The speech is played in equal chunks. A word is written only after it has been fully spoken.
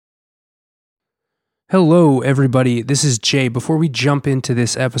Hello, everybody. This is Jay. Before we jump into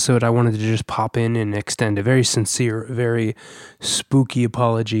this episode, I wanted to just pop in and extend a very sincere, very spooky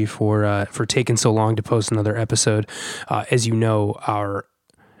apology for taking so long to post another episode. As you know, our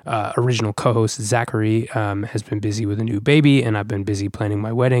original co-host Zachary has been busy with a new baby, and I've been busy planning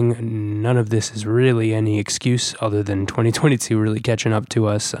my wedding. None of this is really any excuse other than 2022 really catching up to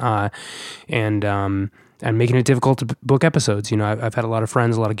us, and making it difficult to book episodes. You know, I've had a lot of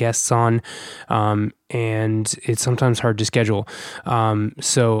friends, a lot of guests on, and it's sometimes hard to schedule.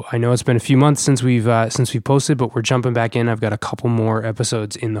 So I know it's been a few months since we've posted, but we're jumping back in. I've got a couple more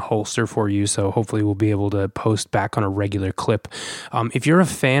episodes in the holster for you, so hopefully we'll be able to post back on a regular clip. If you're a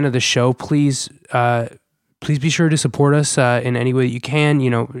fan of the show, please be sure to support us in any way that you can. You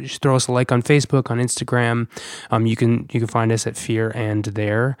know, just throw us a like on Facebook, on Instagram. You can find us at Fear and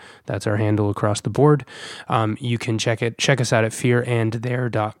There. That's our handle across the board. You can check us out at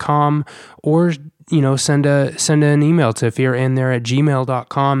fearandthere.com, or send an email to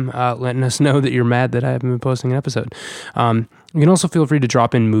fearandthere@gmail.com, letting us know that you're mad that I haven't been posting an episode. You can also feel free to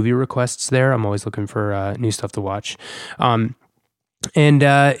drop in movie requests there. I'm always looking for new stuff to watch. So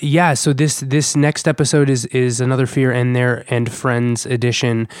this next episode is another Fear and There and Friends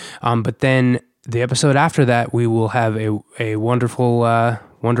edition. But then the episode after that, we will have a wonderful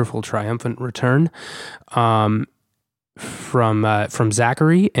triumphant return from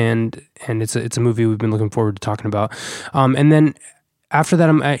Zachary, and it's a movie we've been looking forward to talking about. And then after that,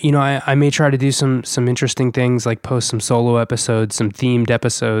 I may try to do some interesting things, like post some solo episodes, some themed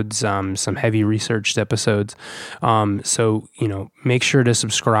episodes, some heavy researched episodes. So make sure to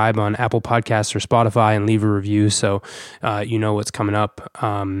subscribe on Apple Podcasts or Spotify and leave a review so you know what's coming up.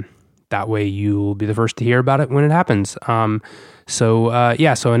 That way you'll be the first to hear about it when it happens. So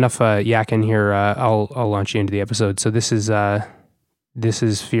enough yakking here. I'll launch you into the episode. So this is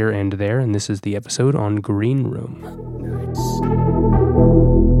Fear and There, and this is the episode on Green Room. Nice.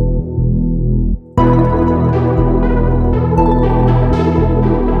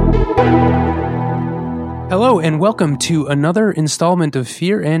 Hello and welcome to another installment of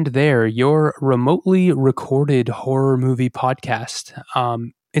Fear and There, your remotely recorded horror movie podcast.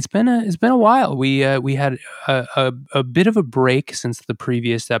 It's been a while. We had a bit of a break since the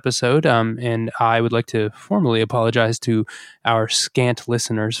previous episode, and I would like to formally apologize to our scant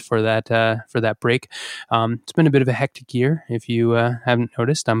listeners for that break. It's been a bit of a hectic year. If you haven't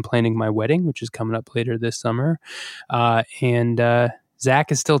noticed, I'm planning my wedding, which is coming up later this summer, and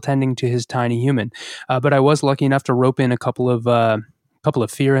Zach is still tending to his tiny human, but I was lucky enough to rope in a couple of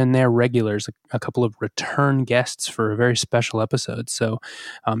Fear and There regulars, a couple of return guests for a very special episode. So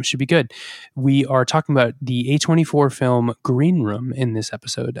it should be good. We are talking about the A24 film Green Room in this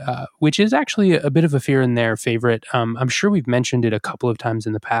episode, which is actually a bit of a Fear and There favorite. I'm sure we've mentioned it a couple of times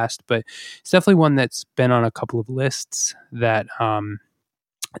in the past, but it's definitely one that's been on a couple of lists that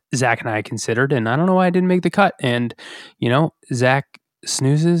Zach and I considered, and I don't know why I didn't make the cut. And, Zach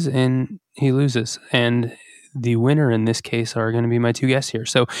snoozes and he loses, and the winner in this case are going to be my two guests here.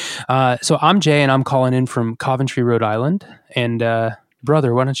 So I'm Jay, and I'm calling in from Coventry, Rhode Island. And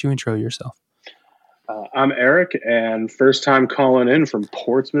brother, why don't you intro yourself? I'm Eric, and first time calling in from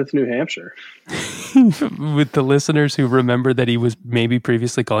Portsmouth, New Hampshire. With the listeners who remember that he was maybe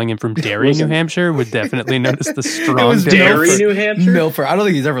previously calling in from Derry, New Hampshire, would definitely notice the strong. It was Derry, New Hampshire? Milford. I don't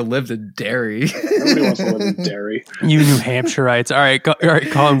think he's ever lived in Derry. Nobody wants to live in Derry. You New Hampshireites. All right,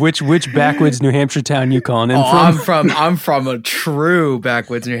 Colin, which backwoods New Hampshire town you calling in from? I'm from a true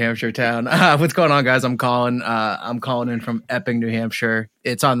backwoods New Hampshire town. What's going on, guys? I'm calling in from Epping, New Hampshire.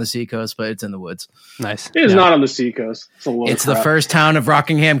 It's on the seacoast, but it's in the woods. Nice. It is not on the seacoast. It's the first town of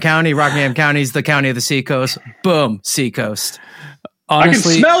Rockingham County. Rockingham County is the county of the seacoast. Boom, seacoast.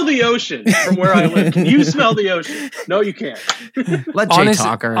 Honestly, I can smell the ocean from where I live. Can you smell the ocean? No, you can't. Let Jay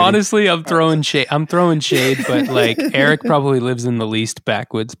talk already. Honestly, I'm throwing shade, but like Eric probably lives in the least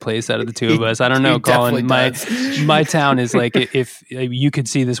backwoods place out of the two of us. I don't know, Colin. My town is like, if you could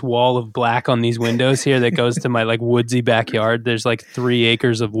see this wall of black on these windows here that goes to my like woodsy backyard. There's like 3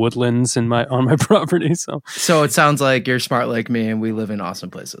 acres of woodlands on my property. So it sounds like you're smart like me, and we live in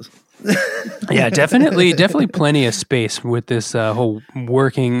awesome places. Yeah, definitely plenty of space with this whole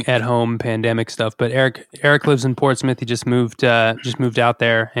working at home pandemic stuff. But Eric lives in Portsmouth. He just moved out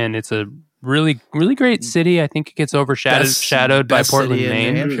there, and it's a really great city. I think it gets overshadowed by Portland,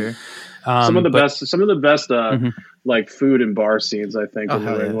 Maine. Some of the best like food and bar scenes, I think, in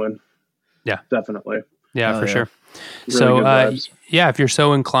New England. Yeah, definitely. Yeah, for sure. Really so if you're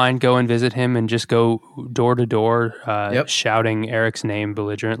so inclined, go and visit him and just go door to door shouting Eric's name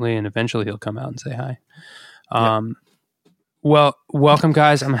belligerently, and eventually he'll come out and say hi. Well, welcome,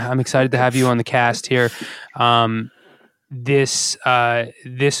 guys. I'm excited to have you on the cast here. This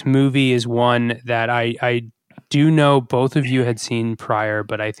movie is one that I do know both of you had seen prior,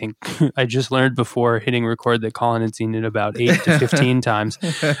 but I think I just learned before hitting record that Colin had seen it about 8 to 15 times,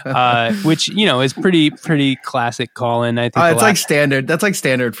 which, is pretty classic Colin. I think it's like standard. That's like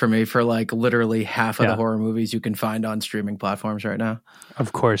standard for me for like literally half of the horror movies you can find on streaming platforms right now.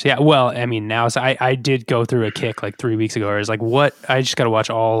 Of course. Yeah. Well, I mean, now I did go through a kick like 3 weeks ago where I was like, what? I just got to watch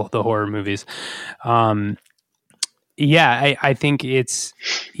all the horror movies. Yeah, I think it's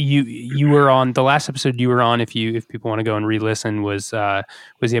you were on the last episode you were on, if people want to go and re-listen, was the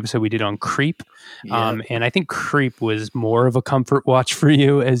episode we did on Creep. Yep. And I think Creep was more of a comfort watch for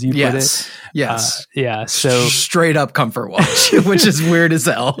you, as you put it. Yes. Yeah. So straight up comfort watch, which is weird as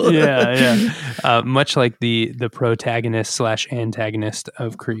hell. Yeah. Much like the protagonist / antagonist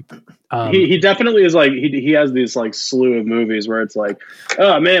of Creep. He definitely is like he has these like slew of movies where it's like,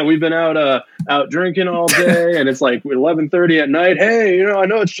 oh man, we've been out drinking all day, and it's like 11:30 at night. Hey, I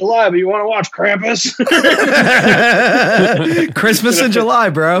know it's July, but you want to watch Krampus? Christmas in July,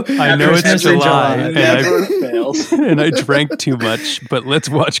 bro. I know it's July. And I drank too much, but let's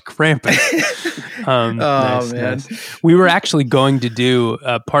watch Krampus. Nice. We were actually going to do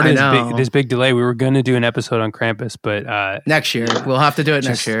part of this big delay. We were going to do an episode on Krampus, but next year we'll have to do it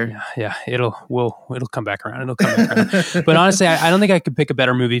next year. Yeah, it'll come back around. But honestly, I don't think I could pick a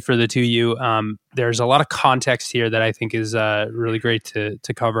better movie for the two of you. There's a lot of context here that I think is really great to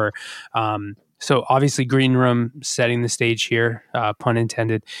cover. So obviously, Green Room, setting the stage here, pun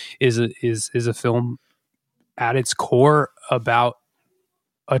intended, is a film at its core about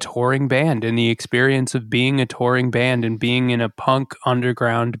a touring band and the experience of being a touring band and being in a punk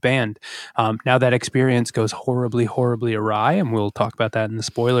underground band. Now that experience goes horribly, horribly awry, and we'll talk about that in the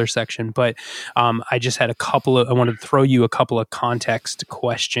spoiler section. But I just had I wanted to throw you a couple of context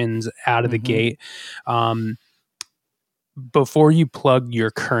questions out of the gate. Before you plug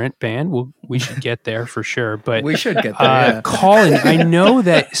your current band, we should get there for sure. But we should get there. Colin, I know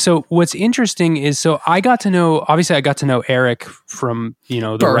that. So what's interesting is, I got to know Eric from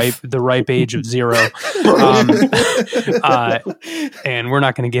the ripe age of 0, and we're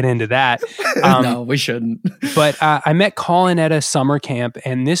not going to get into that. No, we shouldn't. But I met Colin at a summer camp,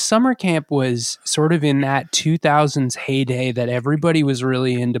 and this summer camp was sort of in that 2000s heyday that everybody was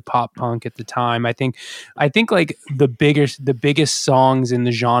really into pop punk at the time. I think like the biggest songs in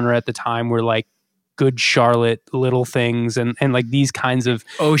the genre at the time were like Good Charlotte, Little Things, and like these kinds of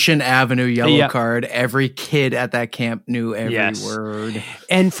Ocean Avenue, Yellow Card. Every kid at that camp knew every word.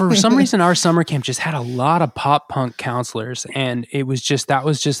 And for some reason, our summer camp just had a lot of pop punk counselors, and that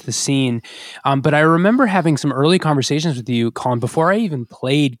was just the scene. But I remember having some early conversations with you, Colin, before I even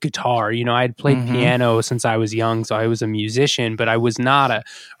played guitar. I had played piano since I was young, so I was a musician, but I was not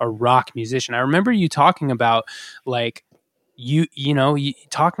a rock musician. I remember you talking about like, you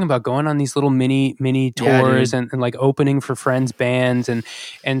talking about going on these little mini tours and like opening for friends' bands.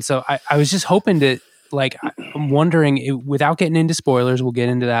 And so I was just hoping to, like, I'm wondering, without getting into spoilers, we'll get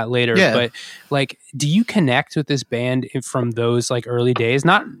into that later, but like, do you connect with this band from those like early days?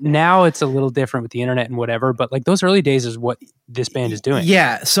 Not now, it's a little different with the internet and whatever, but like those early days is what this band is doing.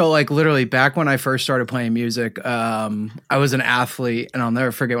 Yeah. So like literally back when I first started playing music, I was an athlete, and I'll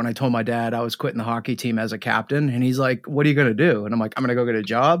never forget when I told my dad I was quitting the hockey team as a captain, and he's like, "What are you going to do?" And I'm like, "I'm going to go get a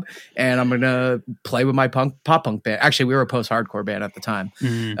job, and I'm going to play with my pop punk band." Actually, we were a post-hardcore band at the time.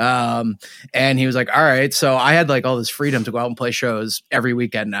 And he was like, all right. So I had like all this freedom to go out and play shows every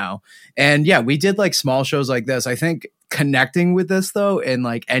weekend now. And yeah, we did like small shows like this. I think connecting with this though, in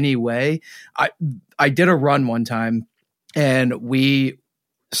like any way, I did a run one time, and what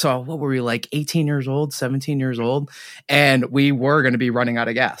were we, like 18 years old, 17 years old? And we were going to be running out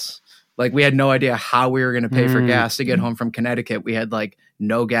of gas. Like we had no idea how we were going to pay for gas to get home from Connecticut. We had like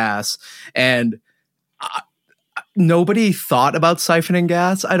no gas, and nobody thought about siphoning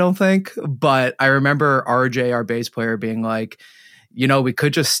gas, I don't think. But I remember RJ, our bass player, being like, we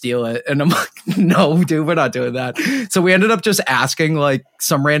could just steal it. And I'm like, no, dude, we're not doing that. So we ended up just asking like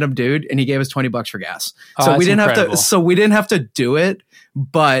some random dude, and he gave us $20 for gas. So we didn't have to do it.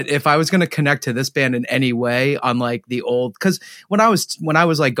 But if I was going to connect to this band in any way on like the old, because when I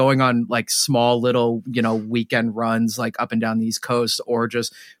was like going on like small little, weekend runs, like up and down the East Coast, or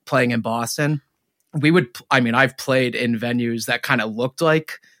just playing in Boston, I've played in venues that kind of looked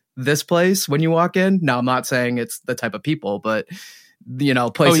like this place when you walk in. Now, I'm not saying it's the type of people, but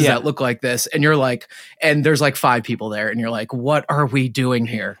places that look like this, and you're like, and there's like 5 people there, and you're like, what are we doing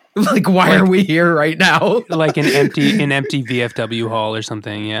here? Like, why are we here right now? Like an empty VFW hall or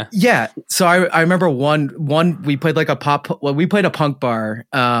something. Yeah. So I remember one we played like we played a punk bar,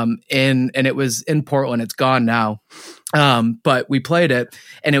 and it was in Portland. It's gone now. But we played it,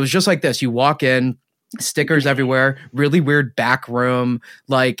 and it was just like this. You walk in, stickers everywhere, really weird back room,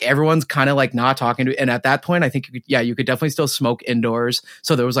 like everyone's kind of like not talking to, and at that point I think you could definitely still smoke indoors,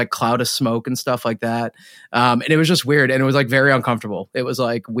 so there was like cloud of smoke and stuff like that, and it was just weird, and it was like very uncomfortable. It was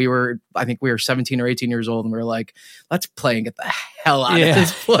like I think we were 17 or 18 years old, and we were like, let's play and get the hell out of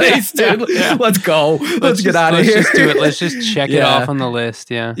this place, dude. Let's go, let's get out of here. Let's just do it. Let's just check it off on the list.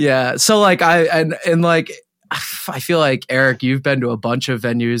 So like I feel like, Eric, you've been to a bunch of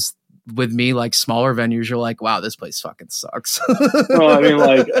venues with me, like smaller venues. You're like, wow, this place fucking sucks. Well, I mean,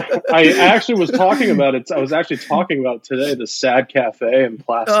 like, I actually was talking about it. I was actually talking about today the Sad Cafe in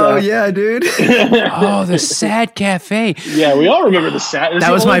Plastow. Oh yeah, dude. Oh, the Sad Cafe. Yeah, we all remember the Sad.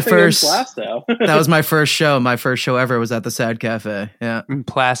 That was my first. That was my first show. My first show ever was at the Sad Cafe. Yeah, in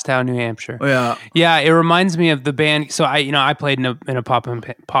Plastow, New Hampshire. Yeah, yeah. It reminds me of the band. So I played in a pop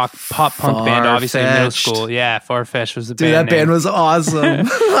punk band, obviously in middle school. Yeah, Farfetched was the band. Dude, that band was awesome.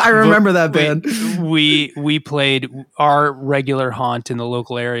 I remember that band. We played. Our regular haunt in the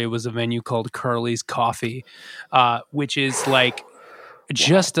local area was a venue called Curly's Coffee, which is like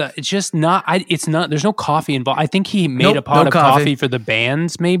it's not there's no coffee involved. I think he made a pot of coffee for the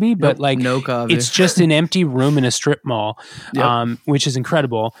bands maybe, but like no coffee. It's just an empty room in a strip mall, which is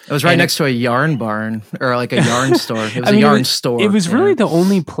incredible. It was right next to a yarn barn or like a yarn store. It was a yarn store. It was really the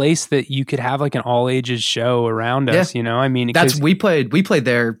only place that you could have like an all ages show around us, I mean, we played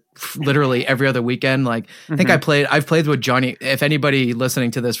there literally every other weekend. Like I think I've played with Johnny. If anybody listening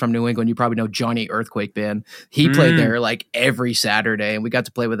to this from New England, you probably know Johnny Earthquake Band. He played there like every Saturday, and we got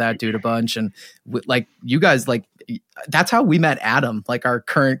to play with that dude a bunch. And like you guys, like that's how we met Adam, like our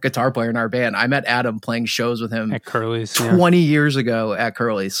current guitar player in our band. I met Adam playing shows with him at Curly's 20 years ago at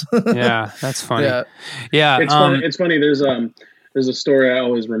Curly's. Yeah, that's funny. Yeah. It's funny. There's a story I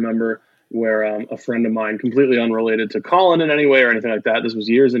always remember where a friend of mine, completely unrelated to Colin in any way or anything like that, this was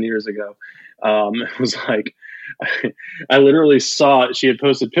years and years ago, it was like, I literally saw she had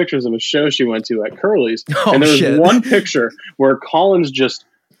posted pictures of a show she went to at Curly's, and there was one picture where Colin's just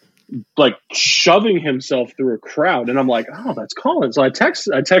like shoving himself through a crowd, and I'm like, oh, that's Colin. So I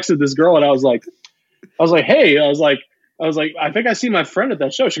texted this girl, and I was like, hey, I was like, I think I see my friend at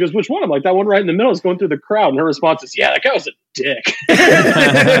that show. She goes, which one? I'm like, that one right in the middle is going through the crowd. And her response is, yeah, that guy was a dick.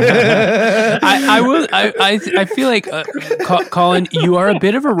 I feel like Colin, you are a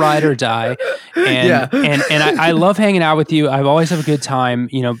bit of a ride or die, and I love hanging out with you. I always have a good time.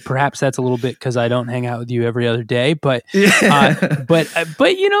 Perhaps that's a little bit because I don't hang out with you every other day, but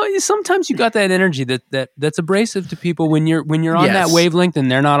sometimes you got that energy that's abrasive to people when you're on that wavelength and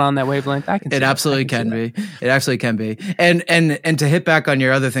they're not on that wavelength. It absolutely can be. It absolutely can be. And to hit back on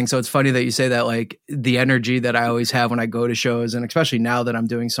your other thing, so it's funny that you say that, like the energy that I always have when I go to shows, and especially now that I'm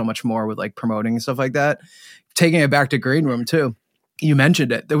doing so much more with like promoting and stuff like that, taking it back to Green Room too. You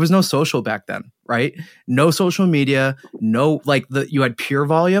mentioned it. There was no social back then, right? No social media, you had Pure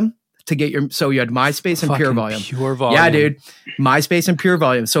Volume to get so you had MySpace and Pure Volume. Pure Volume. Yeah, dude. MySpace and Pure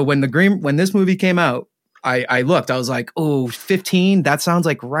Volume. So when this movie came out, I looked, I was like, oh, 15, that sounds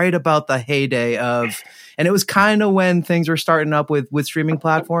like right about the heyday of, and it was kind of when things were starting up with streaming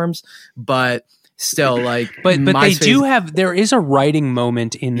platforms, but still like, but there is a writing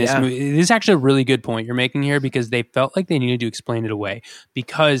moment in this movie. This is actually a really good point you're making here, because they felt like they needed to explain it away,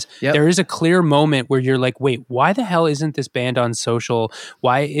 because there is a clear moment where you're like, wait, why the hell isn't this band on social?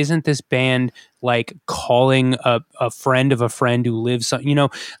 Why isn't this band like calling a friend of a friend who lives,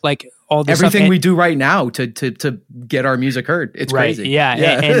 like all this everything stuff. we do right now to get our music heard. It's right, crazy. Yeah.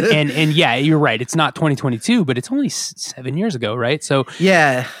 And yeah, you're right. It's not 2022, but it's only 7 years ago, right? So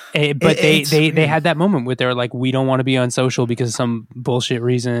yeah, but they had that moment where they're like, we don't want to be on social because of some bullshit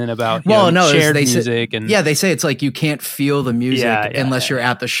reason about shared music. They say it's like you can't feel the music unless you're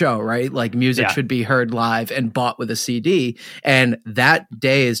at the show, right? Like music should be heard live and bought with a CD, and that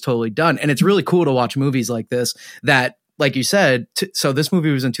day is totally done. And it's really cool to watch movies like this that, like you said, so this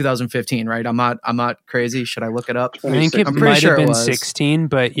movie was in 2015, right? I'm not crazy. Should I look it up? I think it might have been 16,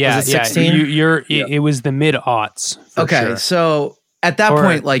 but yeah, was it 16? It was the mid aughts. Okay, sure. So at that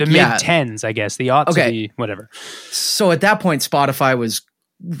point, like the mid tens, I guess the aughts. Okay, whatever. So at that point, Spotify was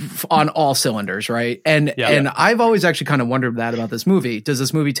on all cylinders, right? And I've always actually kind of wondered that about this movie. Does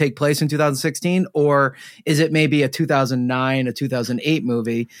this movie take place in 2016, or is it maybe a 2009, a 2008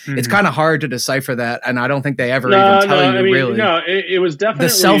 movie? Mm-hmm. It's kind of hard to decipher that, and I don't think they ever even tell you really. No, it was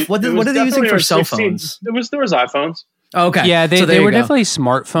definitely What are they using for cell phones? There was iPhones. Okay. Yeah, they were definitely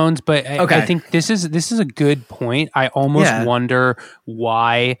smartphones, but I think this is a good point. I almost wonder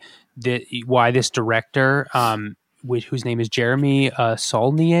why this director, whose name is Jeremy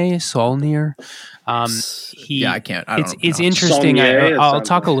Saulnier. It's interesting. I'll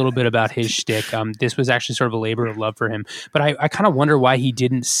talk a little bit about his shtick. This was actually sort of a labor of love for him, but I kind of wonder why he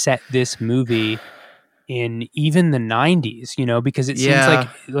didn't set this movie in even the 90s, because it seems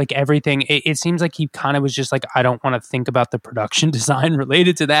like everything, it seems like he kind of was just like, I don't want to think about the production design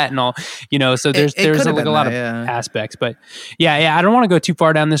related to that and all, so there's a lot of aspects, but I don't want to go too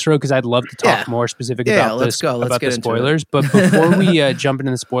far down this road because I'd love to talk more specific about the spoilers, but before we jump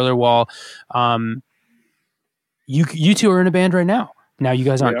into the spoiler wall, you two are in a band right now. Now you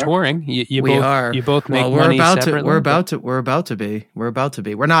guys aren't touring. You both make money separately. We're about to be. We're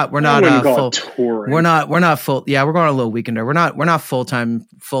not full touring. We're not full. Yeah, we're going on a little weekender. We're not full-time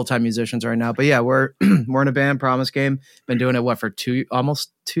musicians right now. But yeah, we're in a band, Promise Game. Been doing it for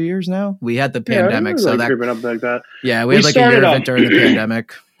almost 2 years now. We had the pandemic, so that creeping up like that. Yeah, we had like a year of it during the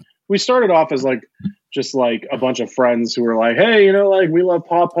pandemic. We started off as just a bunch of friends who were like, hey, we love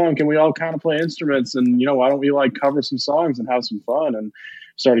pop punk and we all kind of play instruments and, why don't we cover some songs and have some fun, and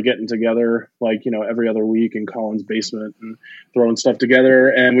started getting together every other week in Colin's basement and throwing stuff together.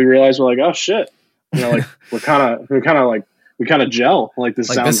 And we realized we're like, oh shit, we kind of gel. This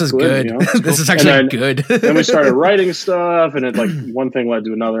sounds this is good. This is actually good. Then we started writing stuff, and it one thing led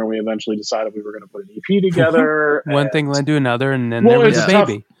to another, and we eventually decided we were going to put an EP together. One thing led to another, and then there was a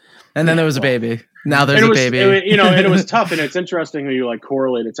baby. And then there was a baby. Now there's a baby. And it was tough. And it's interesting how you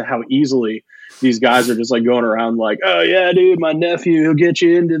correlate it to how easily these guys are just going around oh yeah, dude, my nephew, he'll get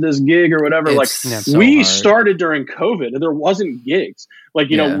you into this gig or whatever. We started during COVID and there wasn't gigs.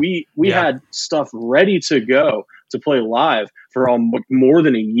 We had stuff ready to go to play live for more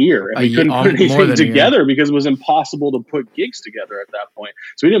than a year. And we couldn't put anything together because it was impossible to put gigs together at that point.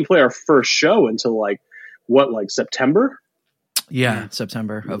 So we didn't play our first show until September. Yeah,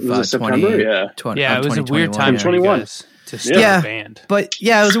 September of September. It was a weird time for you guys to start a band. But it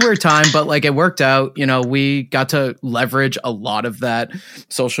was a weird time. But it worked out. We got to leverage a lot of that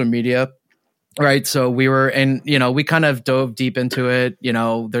social media, right? So we were, and we kind of dove deep into it.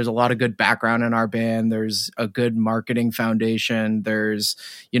 There's a lot of good background in our band. There's a good marketing foundation. There's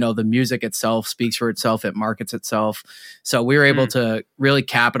the music itself speaks for itself. It markets itself. So we were able to really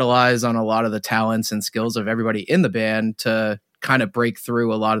capitalize on a lot of the talents and skills of everybody in the band to kind of break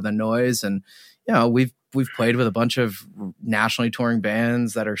through a lot of the noise. And we've played with a bunch of nationally touring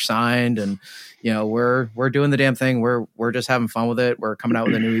bands that are signed, and we're doing the damn thing. We're just having fun with it. We're coming out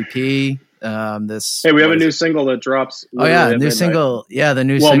with a new EP. We have a new single that drops. Single. Yeah, the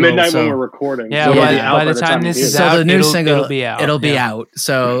new single. Midnight when we're recording. Yeah, by the time this is out, the new single it'll be out. It'll be out.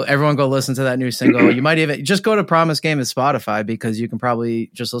 So everyone go listen to that new single. You might even just go to Promise Game at Spotify because you can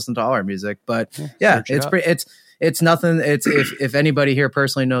probably just listen to all our music. But it's nothing. It's if anybody here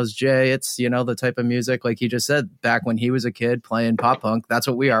personally knows Jay, it's the type of music like he just said back when he was a kid playing pop punk. That's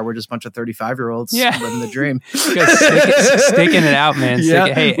what we are. We're just a bunch of 35-year-olds living the dream, sticking it out, man.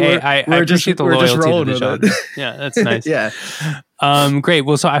 I appreciate the loyalty to the genre. Yeah, that's nice. Great.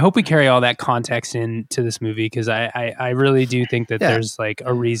 Well, so I hope we carry all that context into this movie because I really do think that there's a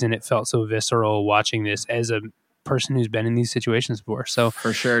reason it felt so visceral watching this as a person who's been in these situations before. So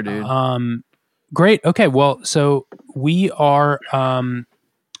for sure, dude. Great. Okay. Well, so we are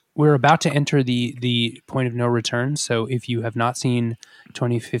we're about to enter the point of no return. So if you have not seen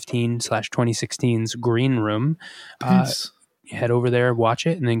 2015/2016's Green Room, head over there, watch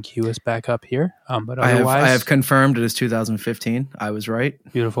it, and then cue us back up here. But otherwise, I have confirmed it is 2015. I was right.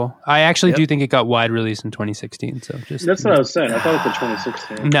 Beautiful. I actually do think it got wide release in 2016. So that's what I was saying. I thought it was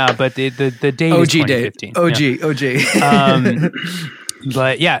 2016. No, but the date is 2015. OG.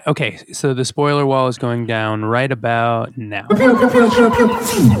 But yeah, okay. So the spoiler wall is going down right about now. Doing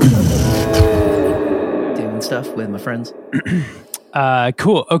stuff with my friends.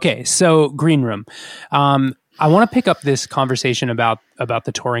 Cool. Okay. So Green Room. I want to pick up this conversation about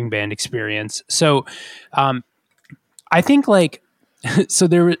the touring band experience. So, I think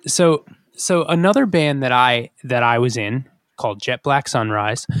so another band that I was in called Jet Black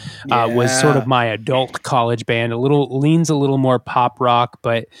Sunrise. Was sort of my adult college band. Leans a little more pop rock,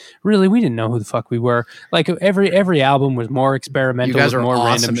 but really we didn't know who the fuck we were. Like every album was more experimental. You guys are more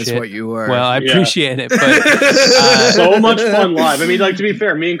awesome. random Is shit. what you were. Well, I appreciate it, but so much fun live. I mean, like, to be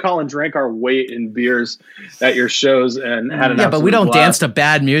fair, me and Colin drank our weight in beers at your shows and had an but we don't blast. dance to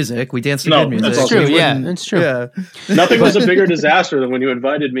bad music. We dance to good music. That's true. Yeah, that's true. Yeah. Nothing was a bigger disaster than when you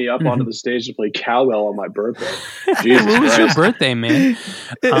invited me up onto the stage to play cowbell on my birthday. Jesus What was your Christ. birthday, man?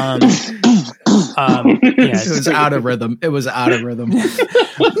 It was out of rhythm.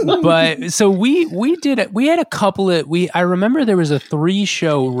 But so we did it. We had a couple of I remember there was a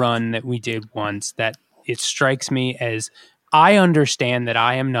 3-show run that we did once that it strikes me as I understand that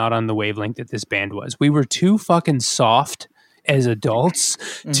I am not on the wavelength that this band was. We were too fucking soft as adults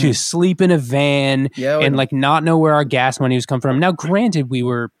to sleep in a van and like not know where our gas money was coming from. Now, granted, we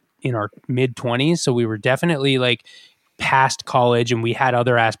were in our mid-20s, so we were definitely like past college and we had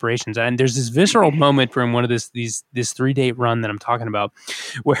other aspirations. And there's this visceral moment from one of this 3-date run that I'm talking about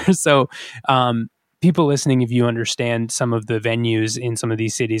where people listening, if you understand some of the venues in some of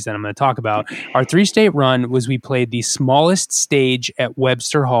these cities that I'm going to talk about, our 3-state run was we played the smallest stage at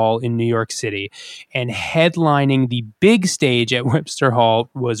Webster Hall in New York City, and headlining the big stage at Webster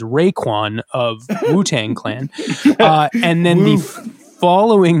Hall was Raekwon of Wu-Tang Clan. And then the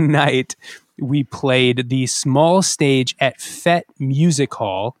following night, we played the small stage at Fett Music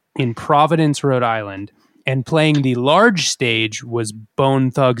Hall in Providence, Rhode Island, and playing the large stage was Bone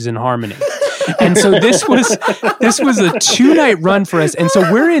Thugs and Harmony. And so this was a 2-night run for us. And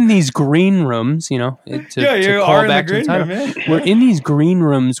so we're in these green rooms, you know, to call back to the title. We're in these green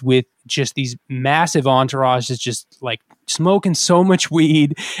rooms with just these massive entourages, just like smoking so much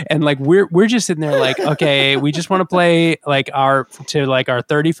weed. And like, we're just sitting there like, okay, we just want to play like our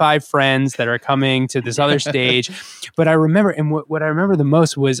 35 friends that are coming to this other stage. But I remember, and what I remember the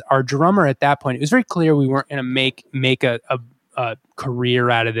most was our drummer at that point. It was very clear we weren't going to make a career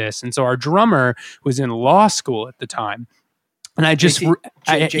out of this. And so our drummer was in law school at the time. And I just, JC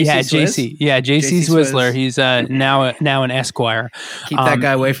Swizzler. He's now an Esquire. Keep that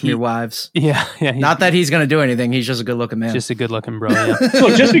guy away from your wives. Yeah. Not that he's going to do anything. He's just a good looking man. Just a good looking bro. Yeah.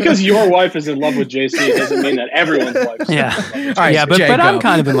 Look, just because your wife is in love with JC doesn't mean that everyone's wife is in love with JC. All right, but I'm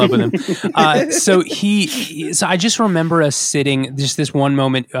kind of in love with him. So I just remember us sitting, just this one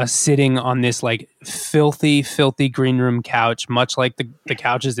moment, sitting on this like filthy green room couch, much like the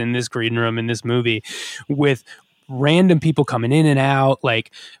couches in this green room in this movie, with random people coming in and out,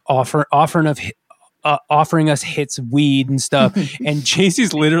 like offering us hits of weed and stuff. And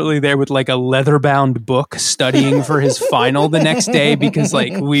JC's literally there with like a leather-bound book studying for his final the next day because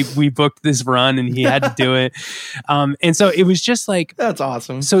like we booked this run and he had to do it. And so it was just like, that's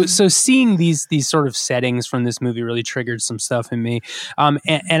awesome. So seeing these sort of settings from this movie really triggered some stuff in me. And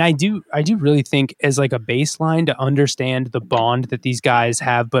I do really think as like a baseline to understand the bond that these guys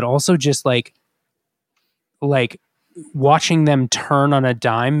have, but also just like watching them turn on a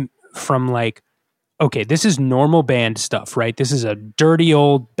dime from like, okay, this is normal band stuff, right? This is a dirty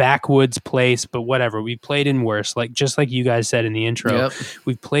old backwoods place, but whatever. We played in worse, like just like you guys said in the intro. Yep.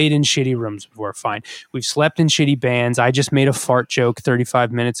 We've played in shitty rooms before, fine. We've slept in shitty bands. I just made a fart joke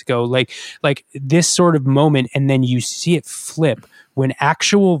 35 minutes ago. Like this sort of moment, and then you see it flip when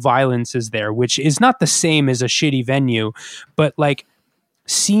actual violence is there, which is not the same as a shitty venue, but like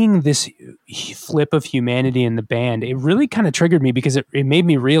seeing this flip of humanity in the band, it really kind of triggered me because it made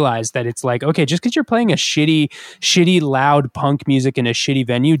me realize that it's like, okay, just because you're playing a shitty loud punk music in a shitty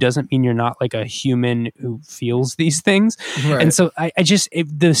venue doesn't mean you're not like a human who feels these things. Right. And so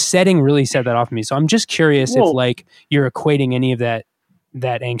the setting really set that off for me. So I'm just curious if like you're equating any of that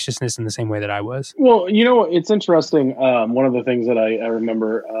anxiousness in the same way that I was. Well, you know, it's interesting. One of the things that I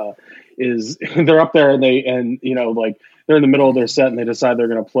remember is they're up there and they're in the middle of their set and they decide they're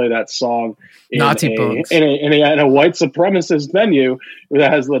going to play that song in a white supremacist venue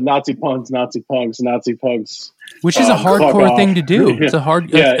that has the Nazi punks, which is a hardcore thing to do. It's a hard,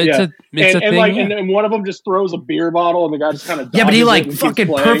 it's a thing. And one of them just throws a beer bottle and the guy just kind of but he like fucking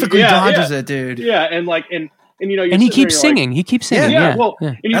perfectly dodges it, dude. Yeah, and you know, and he keeps singing. He keeps singing. Yeah. Well,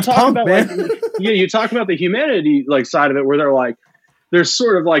 and you That's talk punk, about man. you talk about the humanity like side of it, where they're like, there's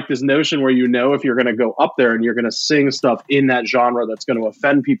sort of like this notion where, you know, if you're going to go up there and you're going to sing stuff in that genre that's going to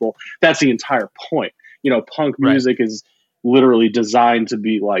offend people, that's the entire point. You know, punk music is literally designed to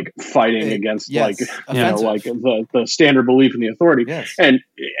be like fighting against like the standard belief in the authority. Yes. And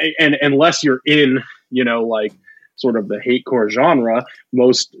unless you're in, you know, like sort of the hatecore genre,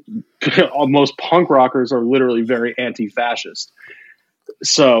 most punk rockers are literally very anti-fascist.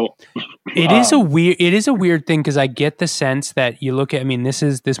 So it is a weird thing because I get the sense that you look at, I mean, this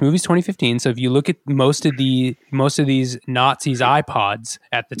movie's 2015. So if you look at most of these Nazis' iPods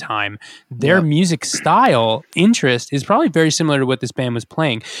at the time, their music style interest is probably very similar to what this band was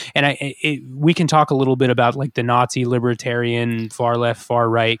playing. And we can talk a little bit about like the Nazi libertarian, far left, far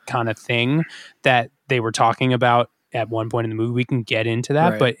right kind of thing that they were talking about at one point in the movie. We can get into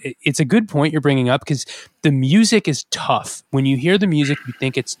that, but it's a good point you're bringing up because the music is tough. When you hear the music, you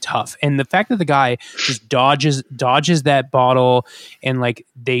think it's tough. And the fact that the guy just dodges that bottle and like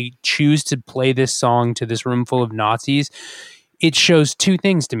they choose to play this song to this room full of Nazis, it shows two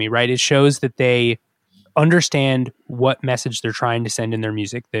things to me, right? It shows that they understand what message they're trying to send in their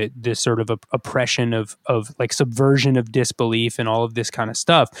music, this sort of oppression of like subversion of disbelief and all of this kind of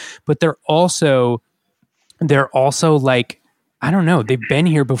stuff. But they're also like, I don't know, they've been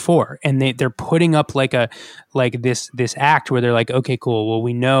here before and they're putting up this act where they're like, okay, cool. Well,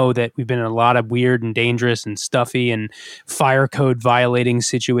 we know that we've been in a lot of weird and dangerous and stuffy and fire code violating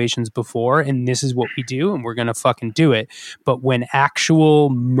situations before. And this is what we do. And we're going to fucking do it. But when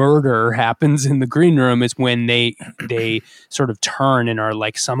actual murder happens in the green room is when they sort of turn and are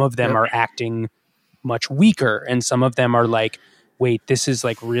like, some of them are acting much weaker. And some of them are like, wait, this is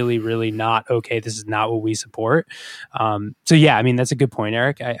like really, really not okay. This is not what we support. So yeah, I mean, that's a good point,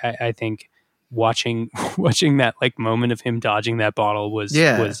 Eric. I think watching that like moment of him dodging that bottle was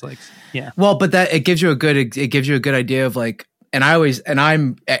like, yeah. Well, but that it gives you a good idea of like, and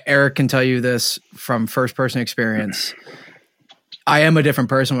Eric can tell you this from first person experience. I am a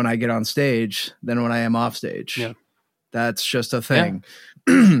different person when I get on stage than when I am off stage. Yeah. That's just a thing.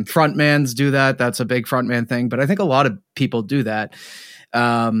 Frontmans do that. That's a big frontman thing, but I think a lot of people do that.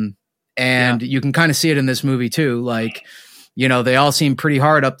 And you can kind of see it in this movie too. Like, you know, they all seem pretty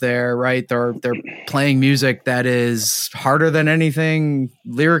hard up there, right? They're playing music that is harder than anything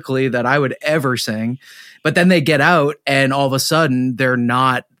lyrically that I would ever sing. But then they get out and all of a sudden they're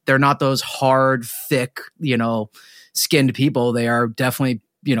not those hard, thick, you know, skinned people. They are definitely,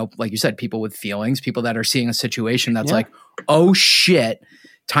 you know, like you said, people with feelings, people that are seeing a situation that's like, oh shit,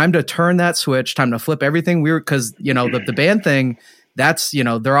 time to turn that switch, time to flip everything weird. Cause you know, the band thing, that's, you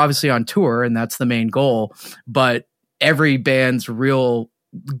know, they're obviously on tour and that's the main goal, but every band's real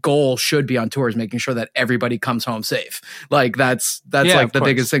goal should be on tour is making sure that everybody comes home safe. Like that's like the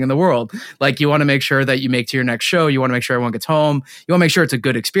biggest thing in the world. Like you want to make sure that you make to your next show. You want to make sure everyone gets home. You want to make sure it's a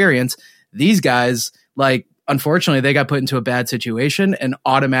good experience. These guys, like, unfortunately, they got put into a bad situation and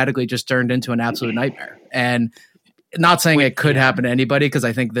automatically just turned into an absolute nightmare. And not saying it could happen to anybody, because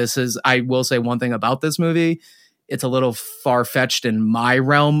I think I will say one thing about this movie. It's a little far-fetched in my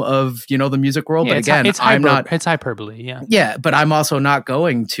realm of, you know, the music world. But again, it's hyperbole. Yeah. Yeah. But I'm also not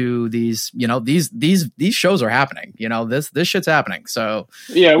going to these, you know, these shows are happening, you know, this shit's happening. So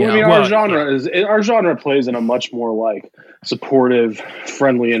yeah, I mean, our genre plays in a much more like supportive,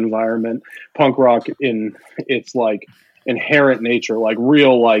 friendly environment. Punk rock in its like inherent nature, like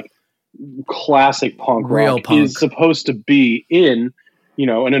real, like classic punk rock is supposed to be in, you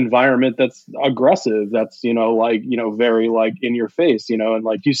know, an environment that's aggressive, that's, you know, like, you know, very like in your face, you know, and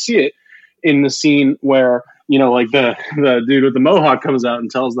like you see it in the scene where, you know, like the dude with the mohawk comes out and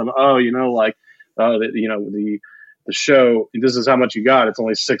tells them, oh, you know, like, you know, the show, this is how much you got. It's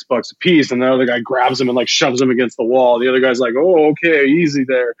only $6 a piece. And the other guy grabs him and like shoves him against the wall. The other guy's like, oh, okay, easy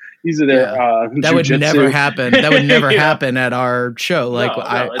there. Yeah. That would never happen. That would never happen at our show. Like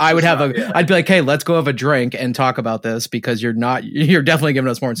I would have I'd be like, hey, let's go have a drink and talk about this because you're definitely giving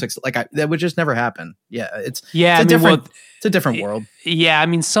us more than $6. That would just never happen. Yeah. It's a different world. Yeah. I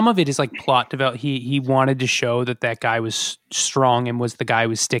mean, some of it is like plot development. He wanted to show that guy was strong and was the guy who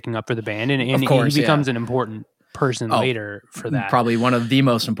was sticking up for the band. And of course, he becomes an important person later for that. Probably one of the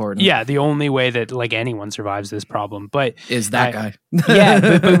most important. Yeah, the only way that like anyone survives this problem, but is that guy.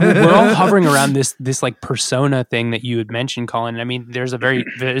 Yeah, but we're all hovering around this like persona thing that you had mentioned, Colin. I mean, there's a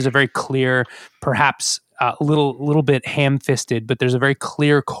very clear, perhaps a little bit ham-fisted, but there's a very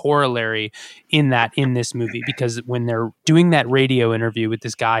clear corollary in this movie, because when they're doing that radio interview with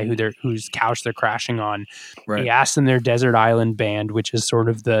this guy whose couch they're crashing on, he asks them their desert island band, which is sort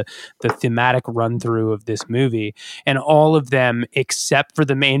of the thematic run through of this movie, and all of them except for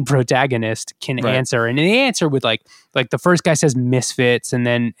the main protagonist can answer, and they answer with like the first guy says Misfits, and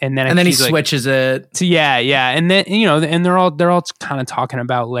then he switches it to and then, you know, and they're all kind of talking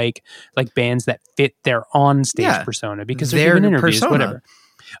about like bands that fit their on stage persona, because they're giving interviews, persona.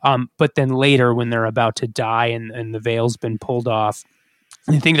 Whatever. But then later when they're about to die and the veil's been pulled off,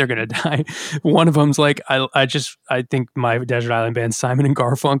 They think they're gonna die. One of them's like, I think my Desert Island Band's Simon and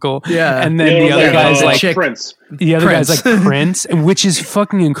Garfunkel. Yeah. And then the other guy's like Prince. The other Prince. guy's like Prince, and which is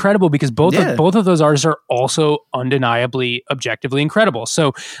fucking incredible because both of those artists are also undeniably objectively incredible.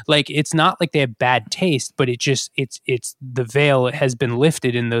 So like it's not like they have bad taste, but it's the veil has been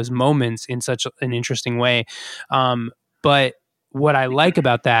lifted in those moments in such an interesting way. But what I like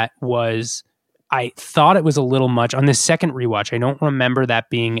about that was I thought it was a little much on this second rewatch. I don't remember that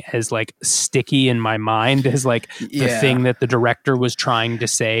being as like sticky in my mind as like the thing that the director was trying to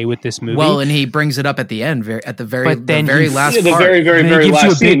say with this movie. Well, and he brings it up at the end, at the very last part. The very gives last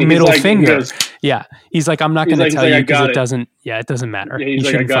you a big scene. middle He's like, finger. goes, yeah, he's like, I'm not going to tell you because it doesn't. Yeah, it doesn't matter. Yeah, he's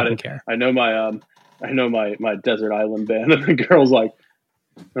you like, I got fucking it. care. I know my Desert Island Band, and the girl's like,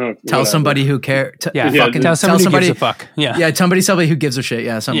 oh, tell somebody who cares. Tell somebody who gives a fuck. Yeah, somebody who gives a shit.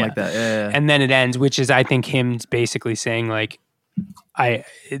 Yeah, something like that. Yeah. And then it ends, which is I think him basically saying like,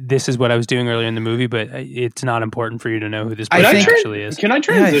 this is what I was doing earlier in the movie, but it's not important for you to know who this person actually is. Can I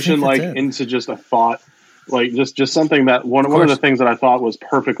transition into just a thought, like just something that one of the things that I thought was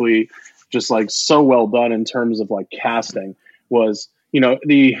perfectly just like so well done in terms of like casting was,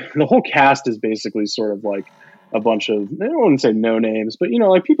 the whole cast is basically sort of like a bunch of, I don't want to say no names, but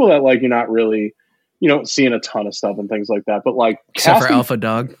like people that like you're not really, seeing a ton of stuff and things like that. But like except for Alpha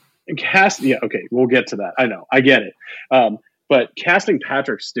Dog. Yeah, okay, we'll get to that. I know, I get it. But casting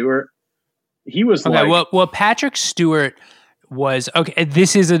Patrick Stewart, he was okay. Well, Patrick Stewart was okay.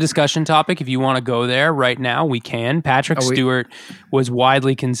 This is a discussion topic. If you want to go there right now, we can. Patrick Stewart was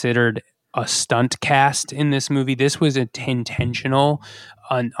widely considered a stunt cast in this movie. This was intentional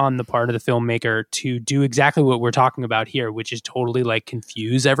on the part of the filmmaker to do exactly what we're talking about here, which is totally like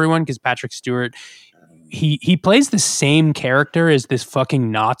confuse everyone because Patrick Stewart, he plays the same character as this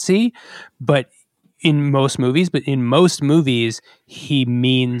fucking Nazi, but in most movies, he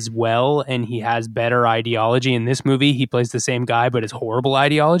means well and he has better ideology. In this movie, he plays the same guy, but it's horrible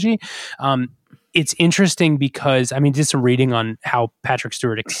ideology. It's interesting because, I mean, did some reading on how Patrick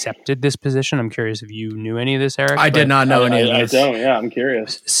Stewart accepted this position. I'm curious if you knew any of this, Eric. I did not know any of this. I don't, yeah, I'm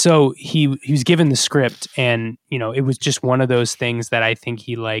curious. So he was given the script and, it was just one of those things that I think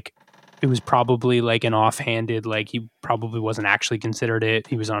it was probably like an offhanded, like he probably wasn't actually considered it.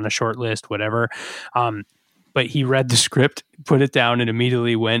 He was on a short list, whatever. But he read the script, put it down and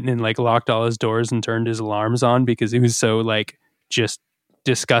immediately went and like locked all his doors and turned his alarms on because he was so like just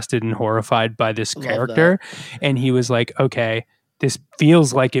disgusted and horrified by this character. And he was like, okay, this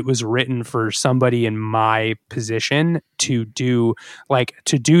feels like it was written for somebody in my position to do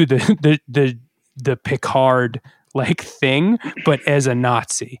the Picard like thing, but as a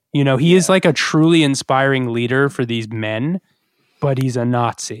Nazi. He is like a truly inspiring leader for these men, but he's a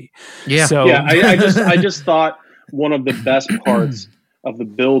Nazi. Yeah. So I just thought one of the best parts of the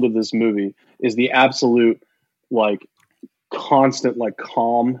build of this movie is the absolute like constant like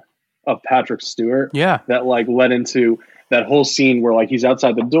calm of Patrick Stewart. Yeah. That like led into that whole scene where like he's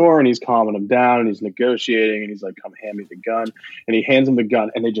outside the door and he's calming him down and he's negotiating and he's like, come hand me the gun. And he hands him the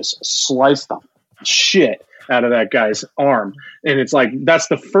gun and they just slice the shit out of that guy's arm. And it's like, that's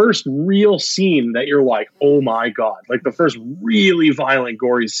the first real scene that you're like, oh my God, like the first really violent,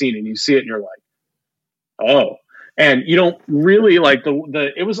 gory scene. And you see it and you're like, oh, and you don't really like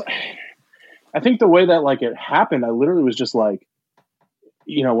it was, I think the way that like it happened, I literally was just like,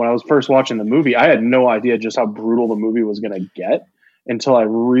 when I was first watching the movie, I had no idea just how brutal the movie was going to get until I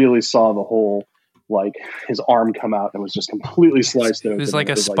really saw the whole, like his arm come out and was just completely sliced open. It was like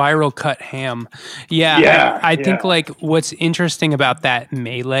a spiral cut ham. Yeah. I think like what's interesting about that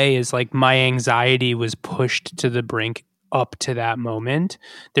melee is like my anxiety was pushed to the brink up to that moment.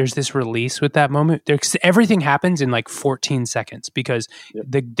 There's this release with that moment. Everything happens in like 14 seconds because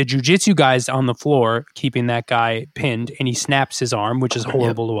the jujitsu guy's on the floor keeping that guy pinned and he snaps his arm, which is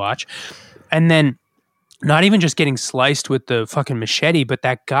horrible to watch. And then not even just getting sliced with the fucking machete, but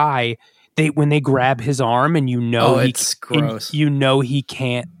that guy, when they grab his arm and it's gross. He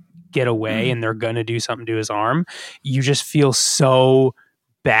can't get away and they're going to do something to his arm. You just feel so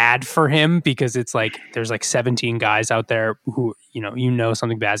bad for him because it's like there's like 17 guys out there who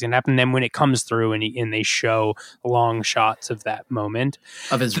something bad's gonna happen. And then when it comes through and they show long shots of that moment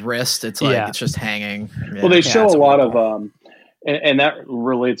of his wrist, it's like it's just hanging. Well, they show a lot of and that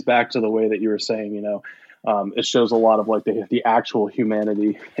relates back to the way that you were saying, it shows a lot of like the actual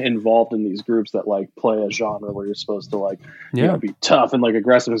humanity involved in these groups that like play a genre where you're supposed to like be tough and like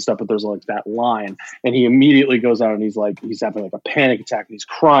aggressive and stuff, but there's like that line and he immediately goes out and he's having like a panic attack and he's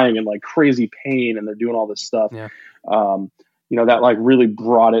crying and like crazy pain and they're doing all this stuff. That like really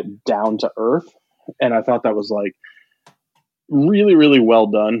brought it down to earth. And I thought that was like really, really well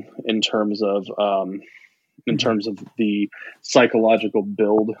done in terms of the psychological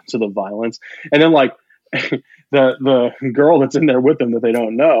build to the violence. And then like the girl that's in there with them that they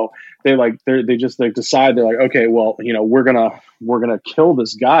don't know, they just decide, they're like, okay, well, we're gonna kill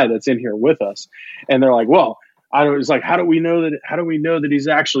this guy that's in here with us. And they're like, well, it's like, how do we know that he's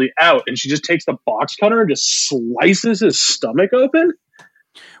actually out? And she just takes the box cutter and just slices his stomach open.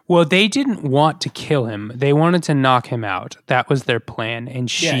 Well, they didn't want to kill him. They wanted to knock him out. That was their plan. And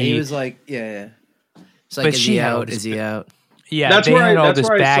he was like, yeah. It's like, is he out? Is he out? Yeah, they had all this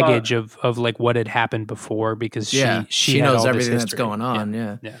baggage of like what had happened before, because she knows everything that's going on.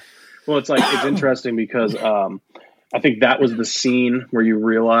 Yeah. Well, it's interesting because I think that was the scene where you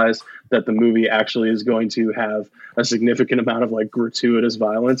realize that the movie actually is going to have a significant amount of like gratuitous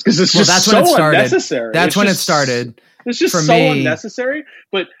violence, because it's just so unnecessary. That's when it started. It's just so unnecessary.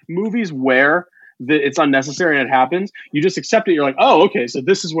 But movies where it's unnecessary and it happens, you just accept it. You're like, oh, okay, so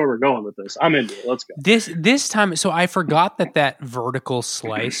this is where we're going with this. I'm into it. Let's go. This time, so I forgot that vertical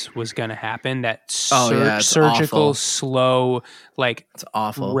slice was going to happen. That surgical, awful. Slow, like it's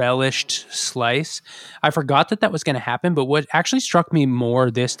awful, relished slice. I forgot that was going to happen. But what actually struck me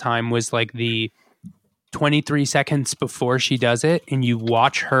more this time was like the 23 seconds before she does it, and you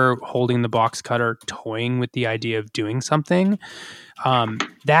watch her holding the box cutter, toying with the idea of doing something.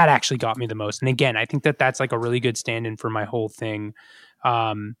 That actually got me the most. And again, I think that's like a really good stand-in for my whole thing.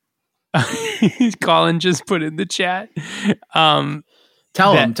 Colin just put in the chat.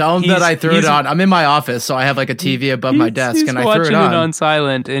 Tell him that I threw it on. I'm in my office, so I have like a TV above my desk, and I threw it on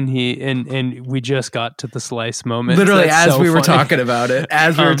silent. And and we just got to the slice moment. Literally, as we were talking about it.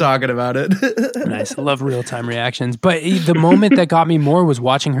 Nice. I love real-time reactions. But the moment that got me more was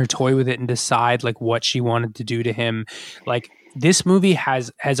watching her toy with it and decide like what she wanted to do to him. Like, this movie has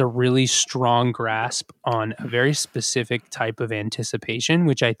a really strong grasp on a very specific type of anticipation,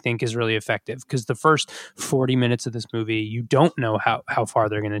 which I think is really effective, because the first 40 minutes of this movie, you don't know how far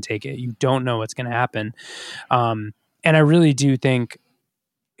they're going to take it. You don't know what's going to happen. And I really do think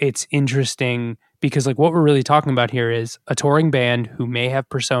it's interesting, because like what we're really talking about here is a touring band who may have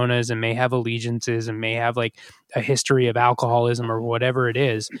personas and may have allegiances and may have like a history of alcoholism or whatever it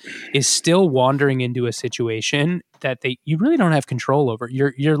is still wandering into a situation that you really don't have control over. You're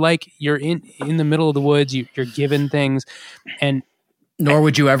in the middle of the woods. You're given things, and nor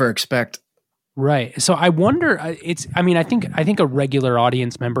would you ever expect. Right. So I wonder, I think a regular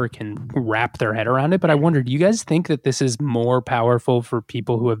audience member can wrap their head around it, but I wonder, do you guys think that this is more powerful for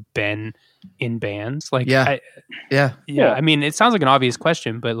people who have been in bands? Like, yeah. I mean, it sounds like an obvious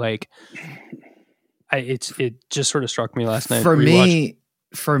question, but like, it just sort of struck me last night.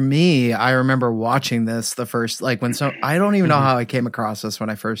 For me, I remember watching this the first, like I don't even know how I came across this when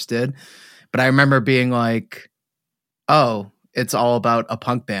I first did, but I remember being like, oh, it's all about a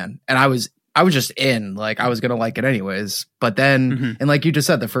punk band. And I was just in, like, I was going to like it anyways. But then, and like you just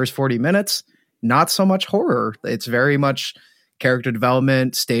said, the first 40 minutes, not so much horror. It's very much character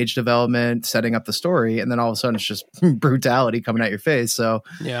development, stage development, setting up the story. And then all of a sudden it's just brutality coming at your face. So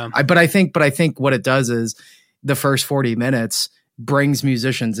yeah, but I think what it does is the first 40 minutes brings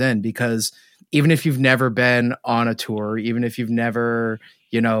musicians in, because even if you've never been on a tour, even if you've never,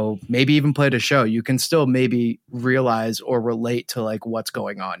 maybe even played a show, you can still maybe realize or relate to like what's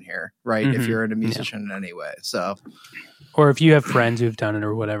going on here, right? If you're a musician in any way. So, or if you have friends who've done it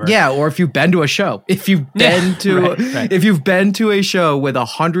or whatever. Yeah. Or if you've been to a show, if you've been to a show with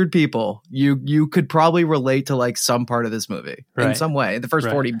 100 people, you could probably relate to like some part of this movie in some way. The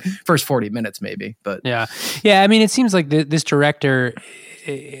first 40 minutes, maybe, but yeah. I mean, it seems like this director,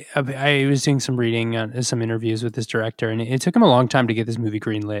 I was doing some reading on some interviews with this director, and it took him a long time to get this movie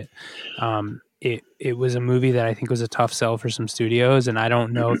greenlit. It was a movie that I think was a tough sell for some studios, and I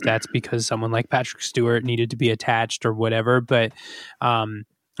don't know if that's because someone like Patrick Stewart needed to be attached or whatever, but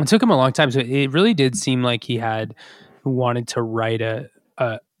it took him a long time. So it really did seem like he wanted to write a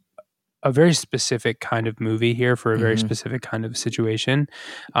very specific kind of movie here for a very specific kind of situation,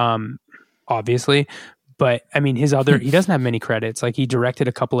 obviously. But I mean, he doesn't have many credits. Like, he directed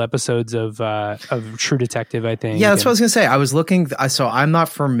a couple episodes of True Detective, I think. Yeah, that's what I was gonna say. I was looking, so I'm not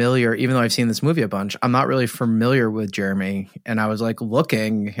familiar, even though I've seen this movie a bunch. I'm not really familiar with Jeremy, and I was like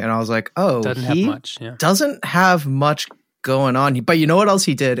looking, and I was like, oh, doesn't have much going on. But you know what else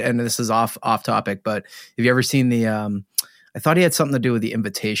he did? And this is off topic, but have you ever seen the? I thought he had something to do with The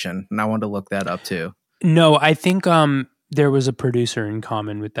Invitation, and I wanted to look that up too. No, I think there was a producer in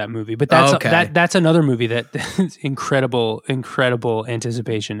common with that movie, but that's another movie that incredible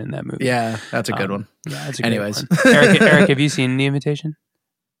anticipation in that movie. Yeah, that's a good one. Yeah, that's a good one. Eric, have you seen The Invitation?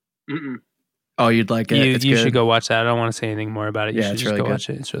 Mm-mm. Oh, you'd like it. You should go watch that. I don't want to say anything more about it. You Yeah, should it's just really go good. watch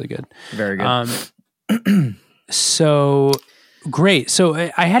it. It's really good. Very good. So great. So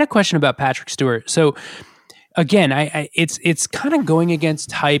I had a question about Patrick Stewart. So again, it's kind of going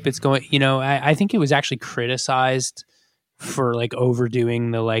against hype. It's going, I think it was actually criticized for like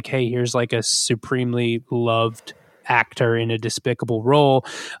overdoing the like, hey, here's like a supremely loved actor in a despicable role.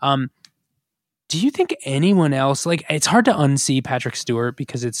 Do you think anyone else, like, it's hard to unsee Patrick Stewart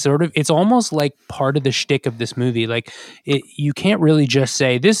because it's almost like part of the shtick of this movie. Like, you can't really just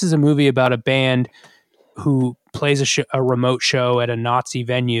say this is a movie about a band who plays a remote show at a Nazi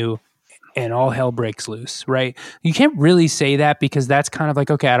venue and all hell breaks loose, right? You can't really say that because that's kind of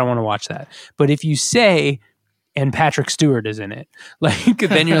like, okay, I don't want to watch that. But if you say, and Patrick Stewart is in it, like,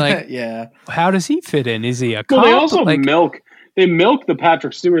 then you're like, yeah. How does he fit in? Is he a cop? Well, they also like, milk the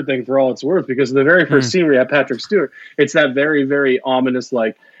Patrick Stewart thing for all it's worth, because the very first scene where you have Patrick Stewart, it's that very, very ominous,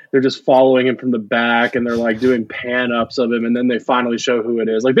 like, they're just following him from the back and they're like doing pan ups of him, and then they finally show who it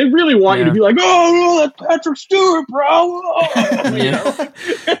is. Like, they really want you to be like, oh, that's Patrick Stewart, bro. Oh. You know?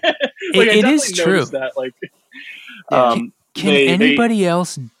 Like, it is true. That, like, Can anybody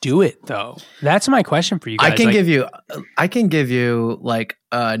else do it though? That's my question for you guys. I can give you like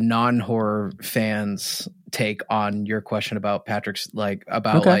a non-horror fans take on your question about Patrick's, like,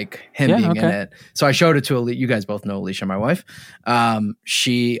 about like him being in it. So I showed it to you guys both know Alicia, my wife.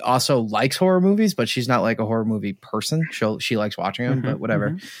 She also likes horror movies, but she's not like a horror movie person. She likes watching them, but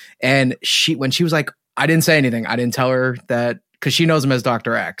whatever. And when she was like, I didn't say anything. I didn't tell her that, because she knows him as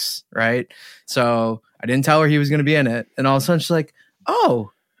Dr. X, right? So I didn't tell her he was going to be in it. And all of a sudden she's like,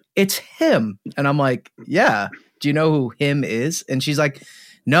 oh, it's him. And I'm like, yeah. Do you know who him is? And she's like,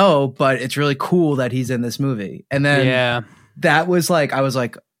 no, but it's really cool that he's in this movie. And then that was like, I was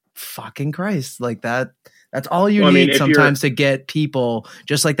like, fucking Christ. Like that's all you need sometimes to get people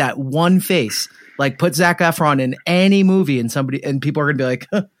just like that one face. Like, put Zac Efron in any movie and people are going to be like,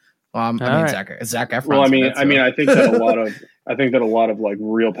 huh. Well, Zac Efron. Well, I think that a lot of like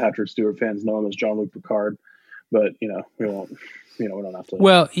real Patrick Stewart fans know him as Jean-Luc Picard, but we don't have to.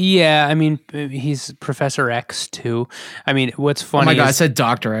 Well, yeah, I mean, he's Professor X too. I mean, what's funny? Oh my God, I said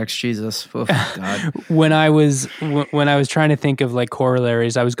Dr. X. Jesus, oh, God. when I was trying to think of like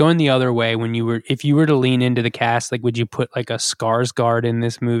corollaries, I was going the other way. If you were to lean into the cast, like, would you put like a Skarsgård in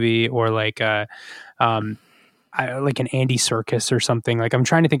this movie, or like like an Andy Serkis or something? Like, I'm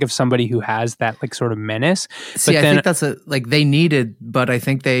trying to think of somebody who has that like sort of menace. See, I think that's they needed, but I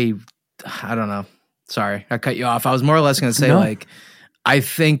think I don't know. Sorry, I cut you off. I was more or less going to say, like, I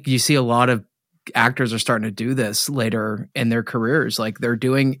think you see a lot of actors are starting to do this later in their careers. Like, they're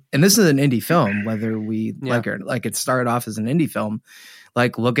doing, and this is an indie film, whether we like it, like, it started off as an indie film.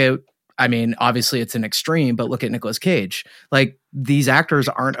 Like, look at, I mean, obviously it's an extreme, but look at Nicolas Cage. Like, these actors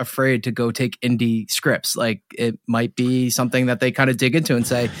aren't afraid to go take indie scripts. Like, it might be something that they kind of dig into and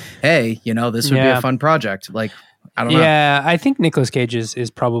say, hey, this would be a fun project. Like, I don't know. Yeah, I think Nicolas Cage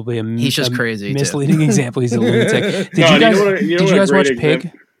is probably he's just crazy, misleading example. He's a lunatic. Did you guys watch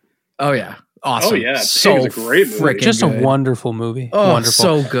Pig? Oh yeah, awesome. Oh yeah, so Pig is a great movie. Just good. A wonderful movie. Oh,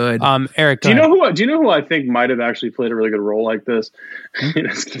 wonderful. So good. Eric, do you know who I think might have actually played a really good role like this? It's going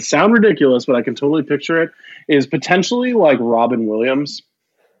to sound ridiculous, but I can totally picture it. Is potentially like Robin Williams.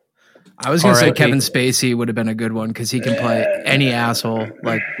 I was going to say Kevin Spacey would have been a good one because he can play any asshole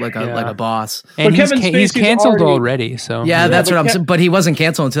like a boss. And he's canceled already. So that's what I'm saying. But he wasn't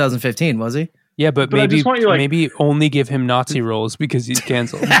canceled in 2015, was he? Yeah, but maybe only give him Nazi roles because he's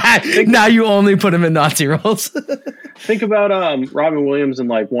canceled. Now you only put him in Nazi roles. Think about Robin Williams in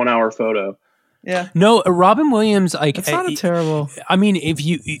like 1 Hour Photo. Yeah. No, Robin Williams, like, it's not a terrible. I mean,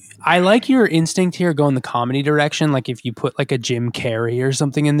 I like your instinct here going the comedy direction. Like, if you put like a Jim Carrey or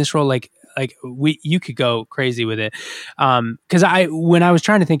something in this role, like you could go crazy with it. Because when I was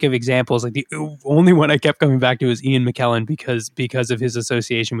trying to think of examples, like the only one I kept coming back to was Ian McKellen because of his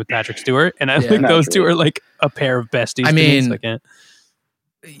association with Patrick Stewart, and I think those two are like a pair of besties. I mean,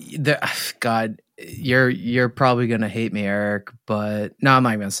 God, you're probably gonna hate me, Eric, but no, I'm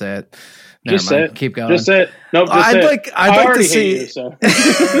not gonna say it. Just say it. Keep going. Just say it. Nope. I'd like to see. You, so.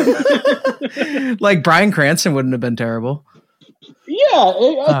 Like, Bryan Cranston wouldn't have been terrible. Yeah,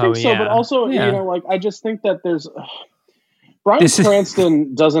 I think so. But also, like, I just think that there's Bryan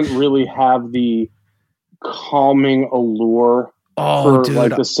Cranston doesn't really have the calming allure for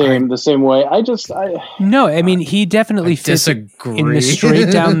like the same way. No, I mean, he definitely fits in the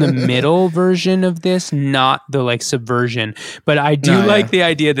straight down the middle version of this, not the like subversion. But I do like the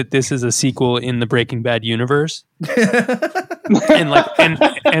idea that this is a sequel in the Breaking Bad universe. and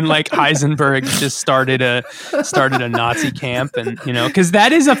like Heisenberg just started a Nazi camp, and because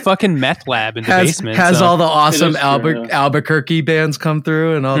that is a fucking meth lab in the basement. Has all the awesome true, Albuquerque bands come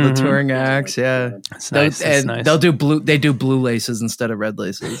through and all the touring acts. Yeah, it's nice. It's nice. They'll do blue. They do blue laces instead of red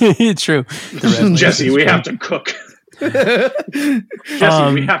laces. True. Jesse, we have to cook.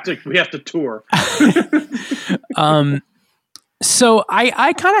 Jesse, we have to tour. So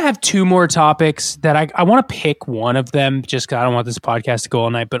I kind of have two more topics that I want to pick one of them just because I don't want this podcast to go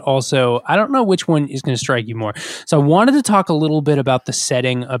all night, but also I don't know which one is going to strike you more. So I wanted to talk a little bit about the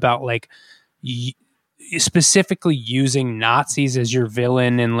setting, about like specifically using Nazis as your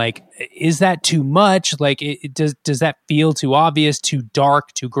villain, and like, is that too much? Like, does that feel too obvious, too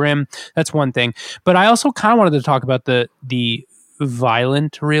dark, too grim? That's one thing. But I also kind of wanted to talk about the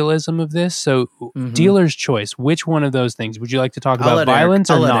violent realism of this. So dealer's choice, which one of those things would you like to talk about? Violence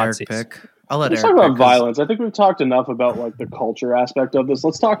or Nazis? Let's talk about violence. I think we've talked enough about like the culture aspect of this.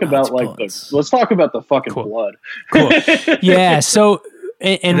 Let's talk about let's talk about the fucking blood. Cool. Yeah. So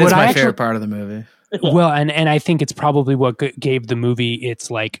and what my favorite part of the movie. Well, and I think it's probably what gave the movie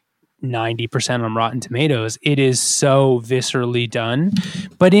its like 90% on Rotten Tomatoes. It is so viscerally done,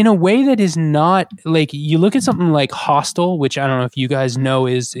 but in a way that is not like, you look at something like Hostel, which I don't know if you guys know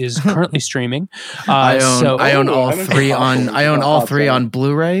is currently streaming. I own all three on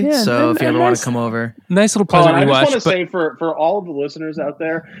Blu-ray. Yeah, so if you ever want to come over, nice little pleasant I rewatch. just want to say for all of the listeners out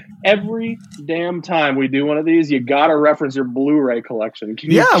there, every damn time we do one of these, you got to reference your Blu-ray collection.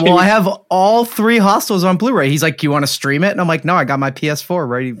 I have all three Hostels on Blu-ray. He's like, "You want to stream it?" And I'm like, "No, I got my PS4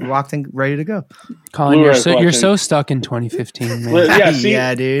 ready to go." Colin, you're so stuck in 2015, man.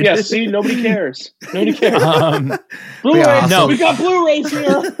 Yeah, dude. Yeah, see, nobody cares. Nobody cares. Blu-ray, we got Blu-rays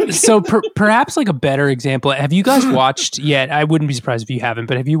here. So perhaps like a better example. Have you guys watched yet? I wouldn't be surprised if you haven't.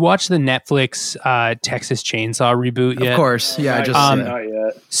 But have you watched the Netflix Texas Chainsaw reboot yet? Of course, yeah. I just not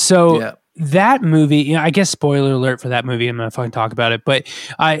yet. So. Yeah. That movie, I guess spoiler alert for that movie. I'm gonna fucking talk about it, but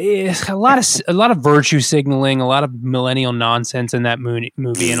it's a lot of virtue signaling, a lot of millennial nonsense in that movie,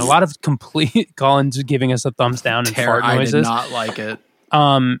 and a lot of complete Colin's giving us a thumbs down and fart noises. I did not like it.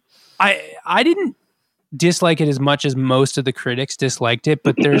 I didn't dislike it as much as most of the critics disliked it,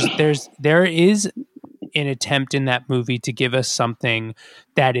 but there is an attempt in that movie to give us something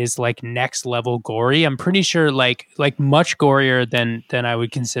that is like next level gory. I'm pretty sure like much gorier than I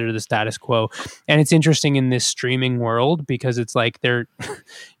would consider the status quo. And it's interesting in this streaming world because it's like they're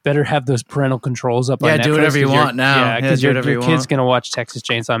better have those parental controls up on Netflix. Do whatever you want now. Yeah, because your kid's going to watch Texas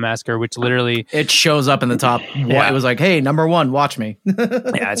Chainsaw Massacre, which literally... It shows up in the top. Yeah. It was like, hey, number one, watch me.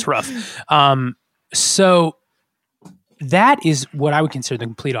 Yeah, it's rough. So... that is what I would consider the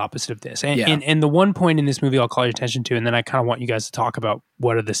complete opposite of this. And the one point in this movie I'll call your attention to, and then I kind of want you guys to talk about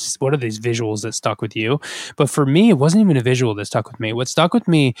what are these visuals that stuck with you. But for me, it wasn't even a visual that stuck with me. What stuck with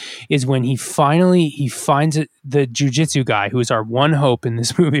me is when he finds the jujitsu guy, who is our one hope in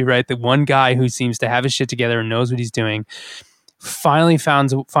this movie, right? The one guy who seems to have his shit together and knows what he's doing, finally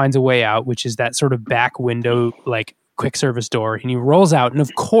finds a way out, which is that sort of back window, like, quick service door, and he rolls out, and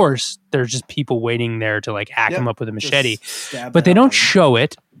of course there's just people waiting there to like hack him up with a machete, but they don't show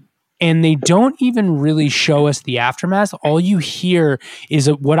it, and they don't even really show us the aftermath. All you hear is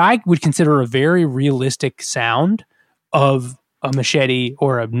what I would consider a very realistic sound of a machete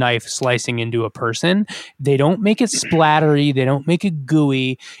or a knife slicing into a person. They don't make it splattery, they don't make it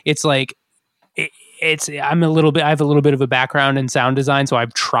gooey. It's like I have a little bit of a background in sound design, so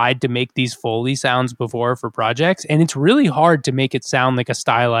I've tried to make these Foley sounds before for projects, and it's really hard to make it sound like a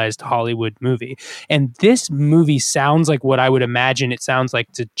stylized Hollywood movie. And this movie sounds like what I would imagine it sounds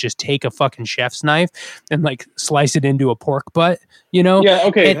like to just take a fucking chef's knife and like slice it into a pork butt, you know? Yeah,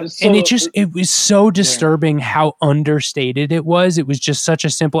 okay. And it was so disturbing how understated it was. It was just such a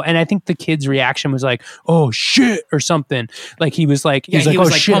simple, and I think the kid's reaction was like, "Oh shit," or something. Like he was like, he was like,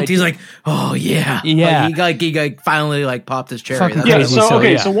 pumped. He's like, "Oh yeah." Yeah, he finally like popped his cherry. Yeah.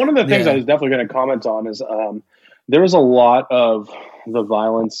 So one of the things I was definitely going to comment on is there was a lot of the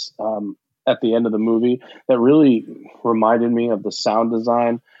violence at the end of the movie that really reminded me of the sound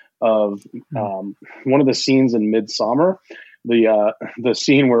design of one of the scenes in Midsommar. The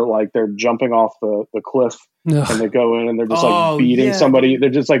scene where like they're jumping off the cliff. Ugh. And they go in and they're just like beating somebody. They're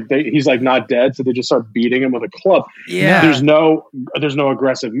just like he's like not dead, so they just start beating him with a club. Yeah. There's no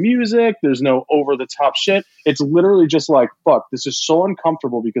aggressive music. There's no over the top shit. It's literally just like, fuck, this is so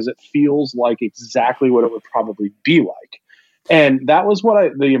uncomfortable because it feels like exactly what it would probably be like. And that was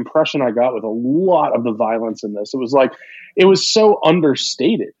the impression I got with a lot of the violence in this. It was like it was so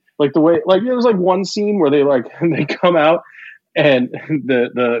understated. Like the way, like there was like one scene where they come out. And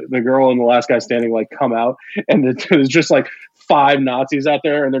the girl and the last guy standing like come out, and it was just like 5 Nazis out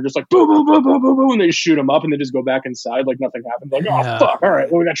there, and they're just like boom, boom, boom, boom, boom, boom, and they shoot them up, and they just go back inside like nothing happened. Like, oh fuck, all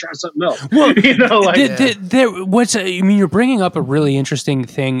right, well, we gotta try something else. Well, Like, you're bringing up a really interesting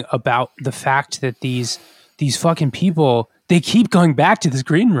thing about the fact that these fucking people, they keep going back to this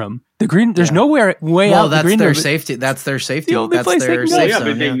green room. There's nowhere way out. That's the green their room. safety. That's their safety. The only That's place their they can go. safe yeah, zone.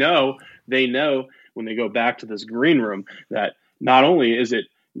 but they know when they go back to this green room that not only is it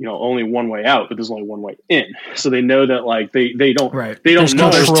only one way out, but there's only one way in. So they know that like they don't Right. they don't There's know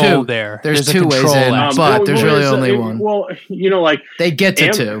there's control two. there. There's a two ways control in, aspect. but there's really only one. Well, like They get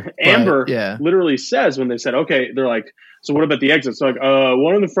to two. but, Amber yeah. literally says when they said, okay, they're like, so what about the exits? So like,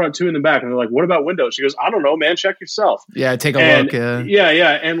 one in the front, 2 in the back, and they're like, what about windows? She goes, I don't know, man, check yourself. Yeah, take a And look. Yeah.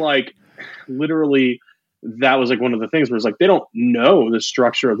 and like literally that was like one of the things where it's like they don't know the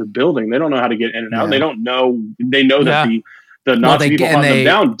structure of the building. They don't know how to get in and out. Yeah. They don't know. They know that the Nazi people and hunting them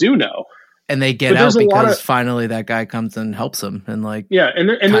down do know. And they get But out there's a lot because of- finally that guy comes and helps them. And like, Yeah, and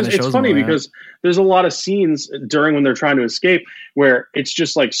Kinda it's shows funny them, yeah. because there's a lot of scenes during when they're trying to escape where it's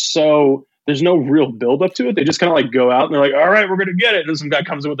just like so. There's no real build up to it. They just kind of like go out and they're like, "All right, we're gonna get it." And then some guy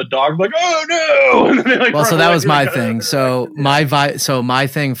comes in with a dog, like, "Oh no!" And then they, like, well, so run that away. was my thing. So my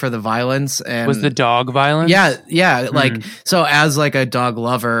thing for the violence and Was the dog violence? Yeah. Like, so as like a dog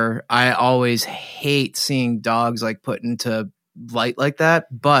lover, I always hate seeing dogs like put into light like that,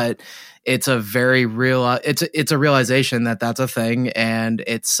 but it's a very real, it's a realization that that's a thing and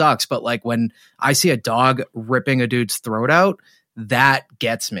it sucks. But like when I see a dog ripping a dude's throat out, that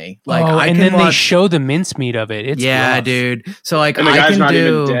gets me. Like, I and can then they watch, show the mincemeat of it. It's rough. dude. So like, And the I guy's can not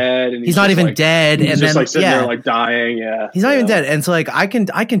do. even dead. And He's not just, even like, dead, He's and just then like sitting there like dying. Yeah, he's not even dead. And so like I can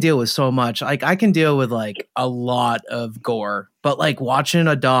deal with so much. Like I can deal with like a lot of gore. But like watching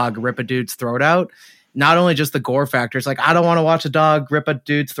a dog rip a dude's throat out, not only just the gore factors, like I don't want to watch a dog rip a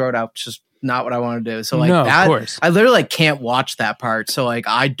dude's throat out. It's just not what I want to do. So like No, that of course. I literally like can't watch that part. So like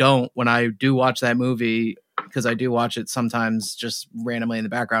I don't when I do watch that movie, because I do watch it sometimes just randomly in the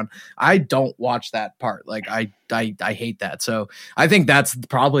background. I don't watch that part. Like I hate that. So I think that's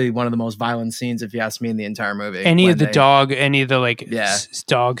probably one of the most violent scenes, if you ask me, in the entire movie. Any when of the they- dog, any of the like Yeah.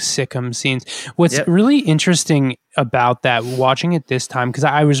 dog sickum scenes. What's Yep. really interesting about that, watching it this time, because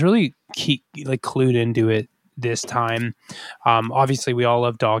I was really clued into it this time. Obviously, we all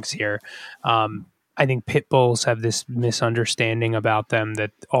love dogs here. I think pit bulls have this misunderstanding about them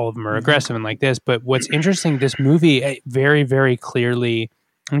that all of them are aggressive and like this. But what's interesting, this movie very, very clearly,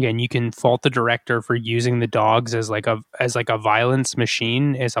 again, you can fault the director for using the dogs as like a violence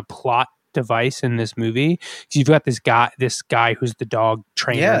machine, as a plot device in this movie. Because you've got this guy who's the dog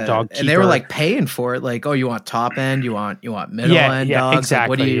trainer, dog keeper. And they were like paying for it. Like, oh, you want top end? You want middle end dogs?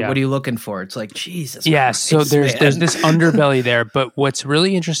 exactly. Like, what are you looking for? It's like, Jesus. Yeah, so Christ, there's man. this underbelly there, but what's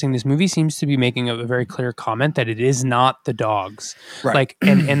really interesting, this movie seems to be making a very clear comment that it is not the dogs. Right. Like,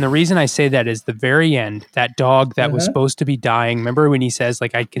 and the reason I say that is the very end, that dog that was supposed to be dying. Remember when he says,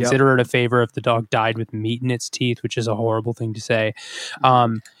 like, I'd consider it a favor if the dog died with meat in its teeth, which is a horrible thing to say.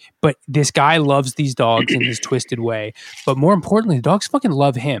 But this guy loves these dogs in his twisted way. But more importantly, the dogs fucking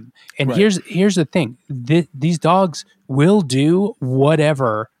love him. And Right. here's the thing: these dogs will do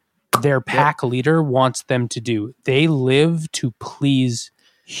whatever their pack leader wants them to do. They live to please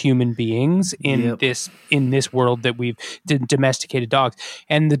human beings in this world that we've domesticated dogs.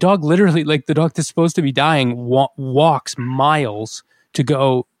 And the dog literally, like the dog that's supposed to be dying, walks miles to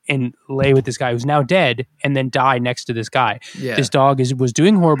go and lay with this guy who's now dead and then die next to this guy. Yeah. This dog was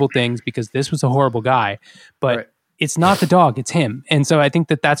doing horrible things because this was a horrible guy, but Right. it's not the dog, it's him. And so I think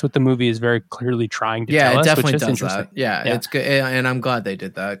that's what the movie is very clearly trying to tell it us, definitely which is does interesting. that. Yeah, Yeah. it's good, and I'm glad they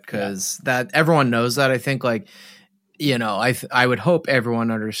did that because that everyone knows that. I think, like, you know, I would hope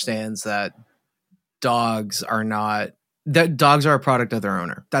everyone understands that dogs are not. That dogs are a product of their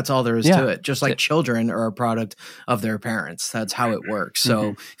owner. That's all there is to it. Just like children are a product of their parents. That's how it works.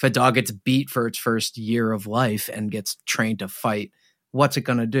 So if a dog gets beat for its first year of life and gets trained to fight, what's it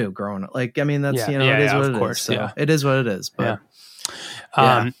going to do growing up? Like, I mean, that's, it is what it is. So it is what it is. But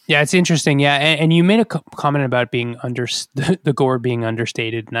it's interesting. Yeah. And you made a comment about being the gore being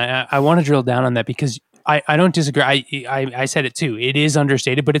understated. And I want to drill down on that because I don't disagree. I said it too. It is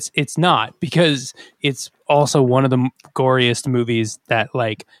understated, but it's not, because it's also one of the goriest movies that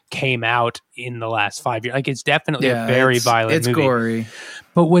like came out in the last 5 years. Like, it's definitely a very violent it's movie. gory.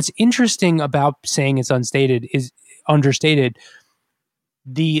 But what's interesting about saying it's understated,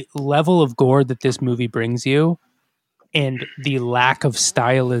 the level of gore that this movie brings you and the lack of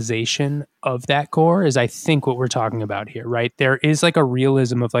stylization of that gore is, I think, what we're talking about here, right? There is like a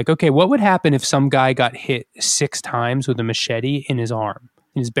realism of like, okay, what would happen if some guy got hit 6 times with a machete in his arm,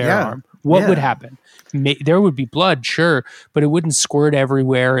 in his bare arm? what would happen? There would be blood, sure, but it wouldn't squirt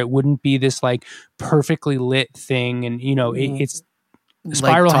everywhere. It wouldn't be this like perfectly lit thing. And it's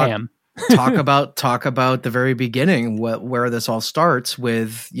Spiral Ham. talk about the very beginning, where this all starts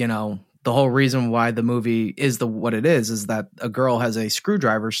with, the whole reason why the movie is what it is that a girl has a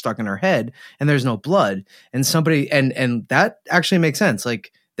screwdriver stuck in her head and there's no blood, and somebody and that actually makes sense.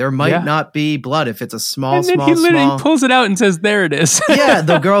 Like, there might not be blood if it's a small. He literally pulls it out and says, "There it is." Yeah,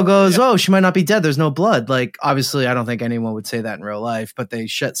 the girl goes, "Oh, she might not be dead. There's no blood." Like, obviously, I don't think anyone would say that in real life, but they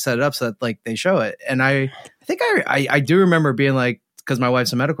set it up so that like they show it. And I think I do remember being like, because my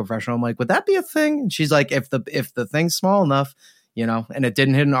wife's a medical professional, I'm like, would that be a thing? And she's like, if the thing's small enough, and it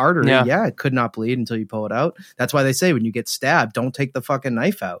didn't hit an artery, it could not bleed until you pull it out. That's why they say when you get stabbed, don't take the fucking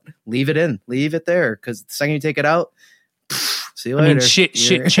knife out. Leave it there, because the second you take it out, see you later. I mean, shit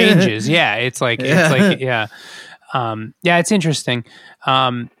changes. Yeah, it's interesting.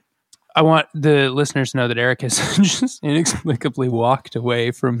 I want the listeners to know that Eric has just inexplicably walked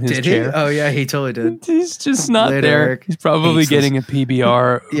away from his chair. He? Oh yeah, he totally did. He's just not there. Eric. He's probably getting a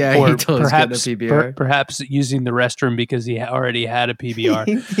PBR. Yeah, or he totally perhaps getting a PBR. Perhaps using the restroom because he already had a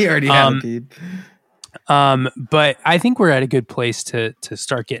PBR. He already had a PB. But I think we're at a good place to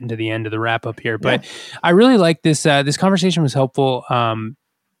start getting to the end of the wrap up here. But I really like this. This conversation was helpful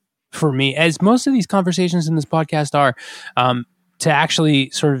for me, as most of these conversations in this podcast are. To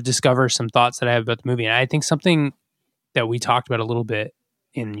actually sort of discover some thoughts that I have about the movie. And I think something that we talked about a little bit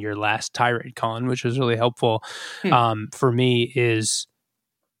in your last tirade, Colin, which was really helpful for me, is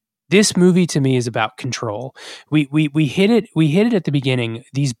this movie to me is about control. We hit it at the beginning.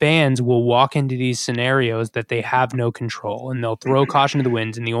 These bands will walk into these scenarios that they have no control, and they'll throw caution to the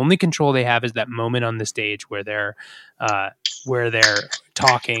winds. And the only control they have is that moment on the stage where they're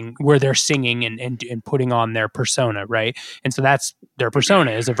talking, where they're singing and putting on their persona, right? And so that's their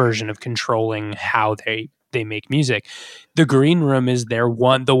persona is a version of controlling how they make music. The green room is the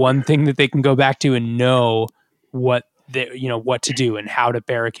one thing that they can go back to and know what to do and how to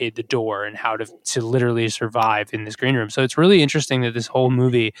barricade the door and how to literally survive in this green room. So it's really interesting that this whole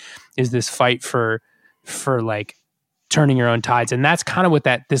movie is this fight for like turning your own tides. And that's kind of what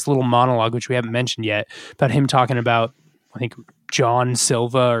this little monologue, which we haven't mentioned yet, about him talking about, I think, John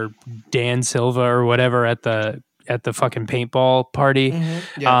Silva or Dan Silva or whatever at the fucking paintball party.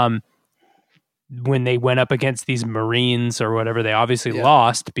 Mm-hmm. Yeah. When they went up against these Marines or whatever, they obviously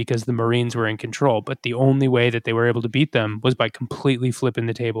lost because the Marines were in control. But the only way that they were able to beat them was by completely flipping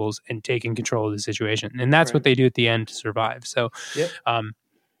the tables and taking control of the situation. And that's what they do at the end to survive. So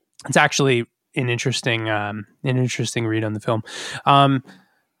it's actually an interesting read on the film.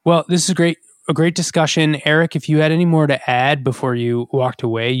 Well, this is a great discussion. Eric, if you had any more to add before you walked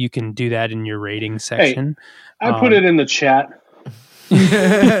away, you can do that in your rating section. Hey, I put it in the chat.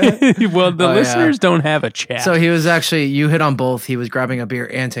 Well, the listeners don't have a chat. So he was actually, you hit on both. He was grabbing a beer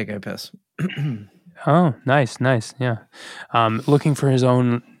and taking a piss. Oh, nice. Yeah. Looking for his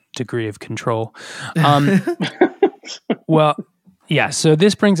own degree of control. Well, yeah. So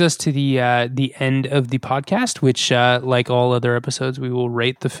this brings us to the end of the podcast, which, like all other episodes, we will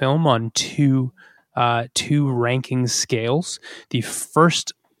rate the film on two ranking scales. The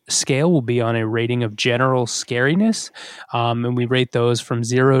first scale will be on a rating of general scariness, and we rate those from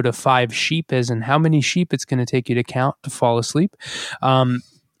 0 to 5 sheep, as in how many sheep it's going to take you to count to fall asleep.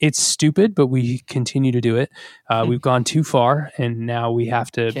 It's stupid, but we continue to do it. We've gone too far, and now we have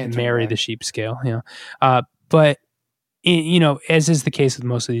to marry the sheep scale. But as is the case with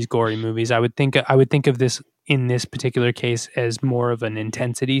most of these gory movies, I would think of this in this particular case as more of an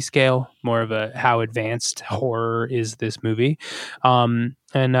intensity scale, more of a how advanced horror is this movie.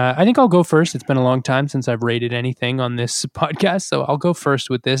 And I think I'll go first. It's been a long time since I've rated anything on this podcast, so I'll go first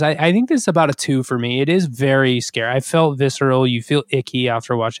with this. I think this is about a 2 for me. It is very scary. I felt visceral. You feel icky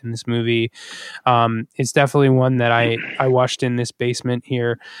after watching this movie. It's definitely one that I watched in this basement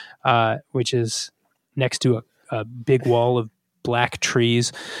here, which is next to a big wall of black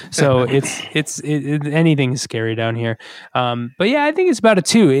trees, so it's anything's scary down here. But yeah, I think it's about a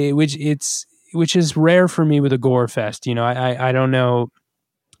 2, which is rare for me with a gore fest. I don't know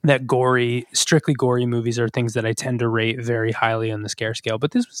that strictly gory movies are things that I tend to rate very highly on the scare scale,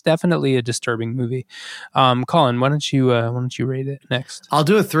 but this was definitely a disturbing movie. Colin, why don't you rate it next? I'll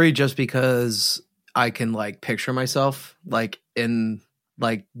do a 3 just because I can picture myself in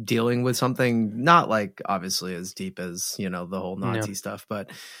dealing with something not obviously as deep as the whole Nazi stuff,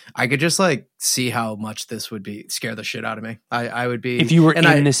 but I could just see how much this would scare the shit out of me. I would be, if you were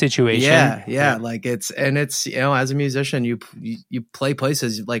in the situation. Yeah. It's as a musician, you play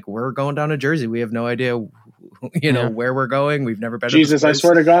places we're going down to Jersey. We have no idea you know, where we're going. We've never been. Jesus, I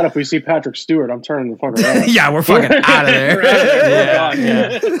swear to God, if we see Patrick Stewart, I'm turning the fuck around. Yeah, we're fucking out of there.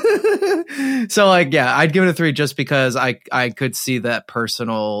 Yeah. So like, yeah, I'd give it a 3 just because I could see that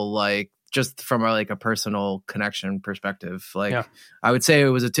personal, like, just from a personal connection perspective. Like, I would say it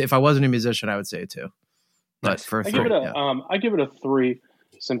was a 2. If I wasn't a musician, I would say a 2. But for a 3, I give it a 3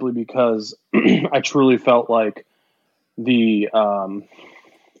 simply because I truly felt like the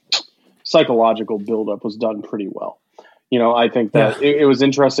psychological buildup was done pretty well. You know, I think that it was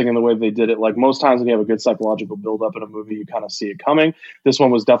interesting in the way they did it. Like most times when you have a good psychological buildup in a movie, you kind of see it coming. This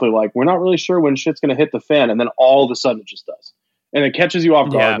one was definitely like, we're not really sure when shit's going to hit the fan. And then all of a sudden it just does. And it catches you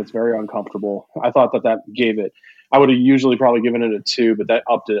off guard. Yeah. It's very uncomfortable. I thought that gave it, I would have usually probably given it a 2, but that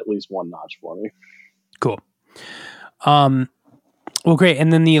upped it at least 1 notch for me. Cool. Well, great.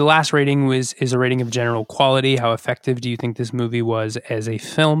 And then the last rating is a rating of general quality. How effective do you think this movie was as a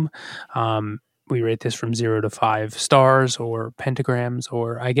film? We rate this from 0 to 5 stars or pentagrams,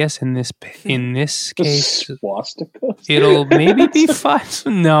 or I guess in this case, swastikas. It'll maybe be 5.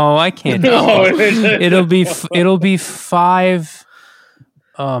 No, I can't. No, it'll be 5.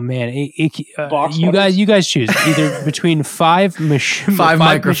 Oh man, you guys choose either between 5 microphones, 5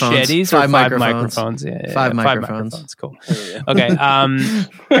 machetes, or 5 microphones. Yeah, 5 microphones. Cool. Okay,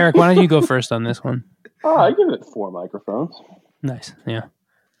 Eric, why don't you go first on this one? Oh, I give it 4 microphones. Nice. Yeah.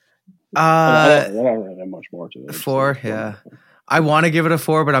 I don't really have much more to it. 4, yeah. I want to give it a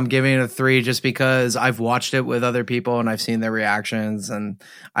 4, but I'm giving it a 3 just because I've watched it with other people and I've seen their reactions. And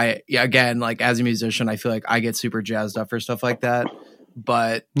again, like as a musician, I feel like I get super jazzed up for stuff like that.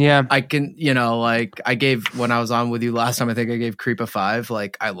 But yeah, I can, you know, like I gave, when I was on with you last time, I think I gave Creep a 5.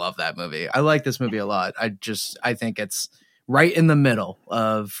 Like I love that movie. I like this movie a lot. I think it's right in the middle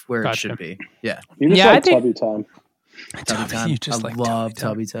of where it should be. Yeah. You just like Tubby Time. You just love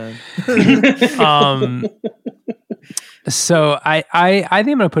Tubby Time. So I think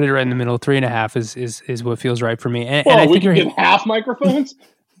I'm gonna put it right in the middle. 3.5 is what feels right for me. And I think we can give half microphones.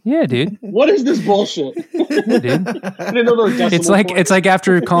 Yeah, dude. What is this bullshit? Yeah, dude. I didn't know there were it's like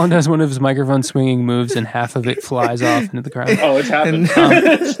after Colin does one of his microphone swinging moves and half of it flies off into the crowd. Oh, it's happened.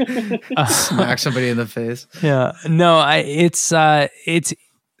 Smack somebody in the face. Yeah. No, it's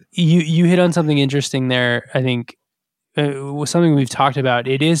you hit on something interesting there. I think something we've talked about.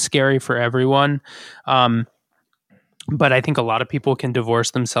 It is scary for everyone. But I think a lot of people can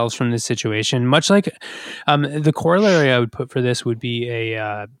divorce themselves from this situation. Much like the corollary I would put for this would be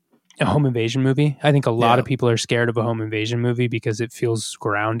a home invasion movie. I think a lot of people are scared of a home invasion movie because it feels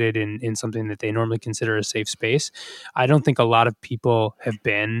grounded in something that they normally consider a safe space. I don't think a lot of people have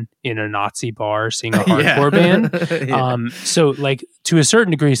been in a Nazi bar seeing a hardcore band. So like to a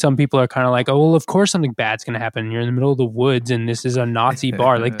certain degree, some people are kind of like, oh, well, of course something bad's going to happen. You're in the middle of the woods and this is a Nazi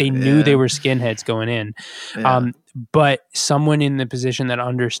bar. Like they knew they were skinheads going in. But someone in the position that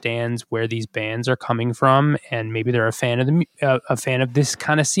understands where these bands are coming from, and maybe they're a fan of this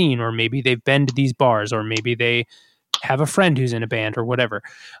kind of scene, or maybe they've been to these bars, or maybe they have a friend who's in a band or whatever,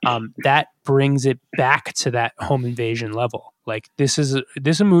 that brings it back to that home invasion level. Like this is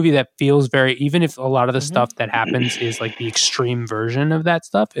a movie that feels very, even if a lot of the stuff that happens is like the extreme version of that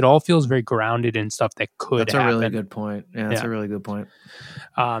stuff, it all feels very grounded in stuff that could happen. That's a really good point. Yeah, that's a really good point.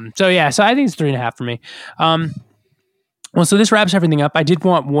 So I think it's 3.5 for me. Well, so this wraps everything up. I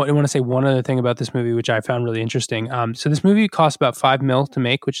want to say one other thing about this movie, which I found really interesting. So this movie cost about $5 million to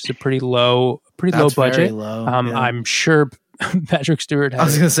make, which is a pretty low budget. Very low. I'm sure Patrick Stewart. I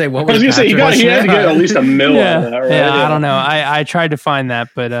was going to say, he had to get at least $1 million. Out of that, right? Yeah, I don't know. I tried to find that,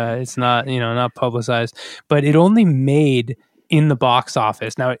 but it's not publicized. But it only made in the box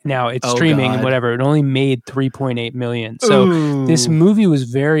office. Now it's streaming and whatever. It only made $3.8 million. So this movie was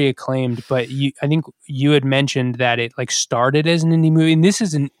very acclaimed, but I think you had mentioned that it like started as an indie movie, and this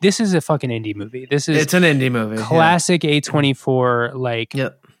is a fucking indie movie. It's an indie movie. Classic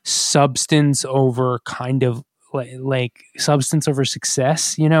A24 substance over kind of like substance over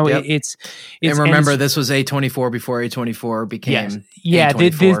success, it's and remember this was A24 before A24 became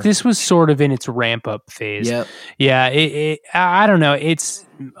A24. This was sort of in its ramp up phase. I don't know, it's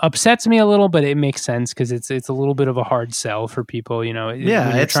upsets me a little, but it makes sense because it's a little bit of a hard sell for people,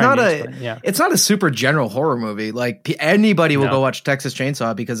 it's not a super general horror movie. Like anybody will go watch Texas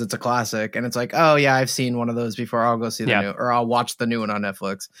Chainsaw because it's a classic, and it's like, oh yeah, I've seen one of those before, I'll go see the new, or I'll watch the new one on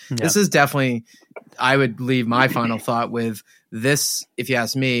Netflix. This is definitely, I would leave my final thought with this. If you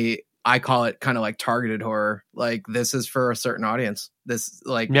ask me, I call it kind of like targeted horror. Like this is for a certain audience. This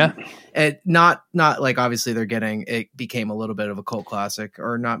it not like obviously it became a little bit of a cult classic,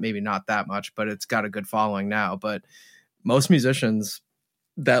 or maybe not that much, but it's got a good following now. But most musicians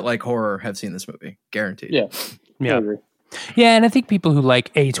that like horror have seen this movie, guaranteed. Yeah, Yeah. I agree. Yeah, and I think people who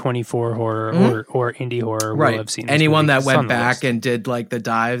like A24 horror or indie horror will have seen this anyone movie. that It's on went the back list. and did like the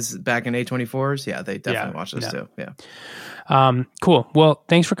dives back in A24s. Yeah, they definitely watched this too. Yeah. Cool. Well,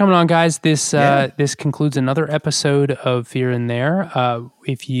 thanks for coming on, guys. This Yeah. this concludes another episode of Fear and There.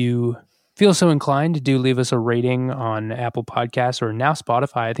 If you feel so inclined, do leave us a rating on Apple Podcasts or now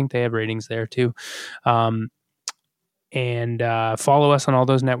Spotify. I think they have ratings there too. And follow us on all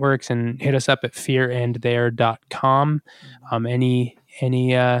those networks and hit us up at fearandthere.com.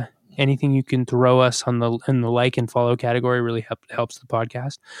 Anything you can throw us in the like and follow category really helps the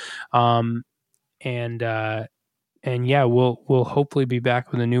podcast. And yeah, we'll hopefully be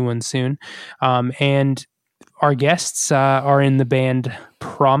back with a new one soon. And our guests are in the band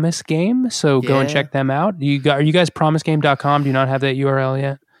Promise Game, so go and check them out. Are you guys promisegame.com? Do you not have that URL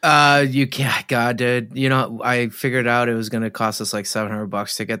yet? You can't, God, dude. You know, I figured out it was going to cost us like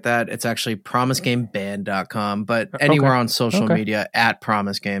 $700 to get that. It's actually promisegameband.com, but anywhere on social media at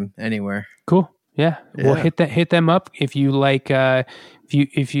Promise Game, anywhere. Cool. Yeah. Well, hit them up if you like.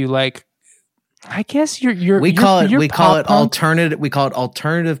 If you like, I guess we call it alternative.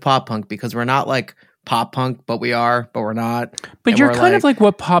 alternative pop punk because we're not like pop punk, but we're not. But you're kind of like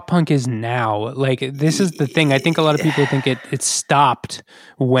what pop punk is now. Like this is the thing. I think a lot of people think it stopped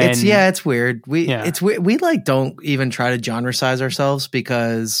when. It's weird. We like don't even try to genre-size ourselves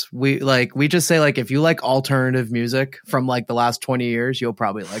because we just say like if you like alternative music from like the last 20 years, you'll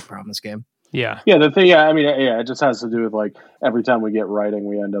probably like Promise Game. Yeah. Yeah. The thing. Yeah. I mean, it just has to do with like every time we get writing,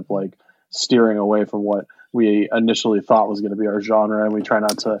 we end up like steering away from what we initially thought was going to be our genre, and we try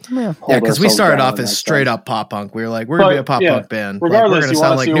not to. Because we started off as straight up pop punk. We were like, we're going to be a pop punk band. Regardless, we're going to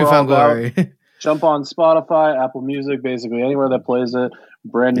sound like Newfound Glory. Jump on Spotify, Apple Music, basically anywhere that plays it.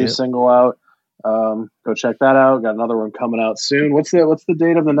 Brand new single out. Go check that out. Got another one coming out soon. What's the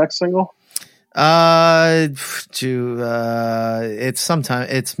date of the next single?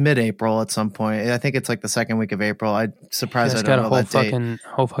 It's mid-April at some point. I think it's like the second week of April. I'm surprised I don't know that date.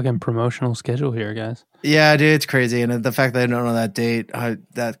 Whole fucking promotional schedule here, guys. Yeah, dude, it's crazy. And the fact that I don't know that date,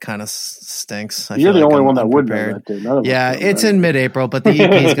 that kind of stinks. You're the only one that would know that date. Yeah, it's in mid-April, but the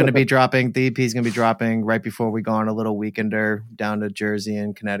EP is going to be dropping. The EP is going to be dropping right before we go on a little weekender down to Jersey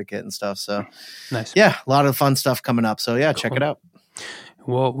and Connecticut and stuff. So nice. Yeah, a lot of fun stuff coming up. So yeah, check it out.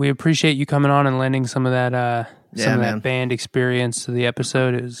 Well, we appreciate you coming on and lending some of that that band experience to the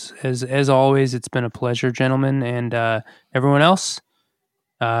episode. As always, it's been a pleasure, gentlemen, and everyone else.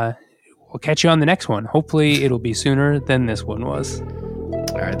 We'll catch you on the next one. Hopefully, it'll be sooner than this one was.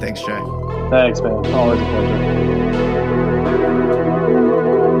 All right, thanks, Jay. Thanks, man. Always a pleasure.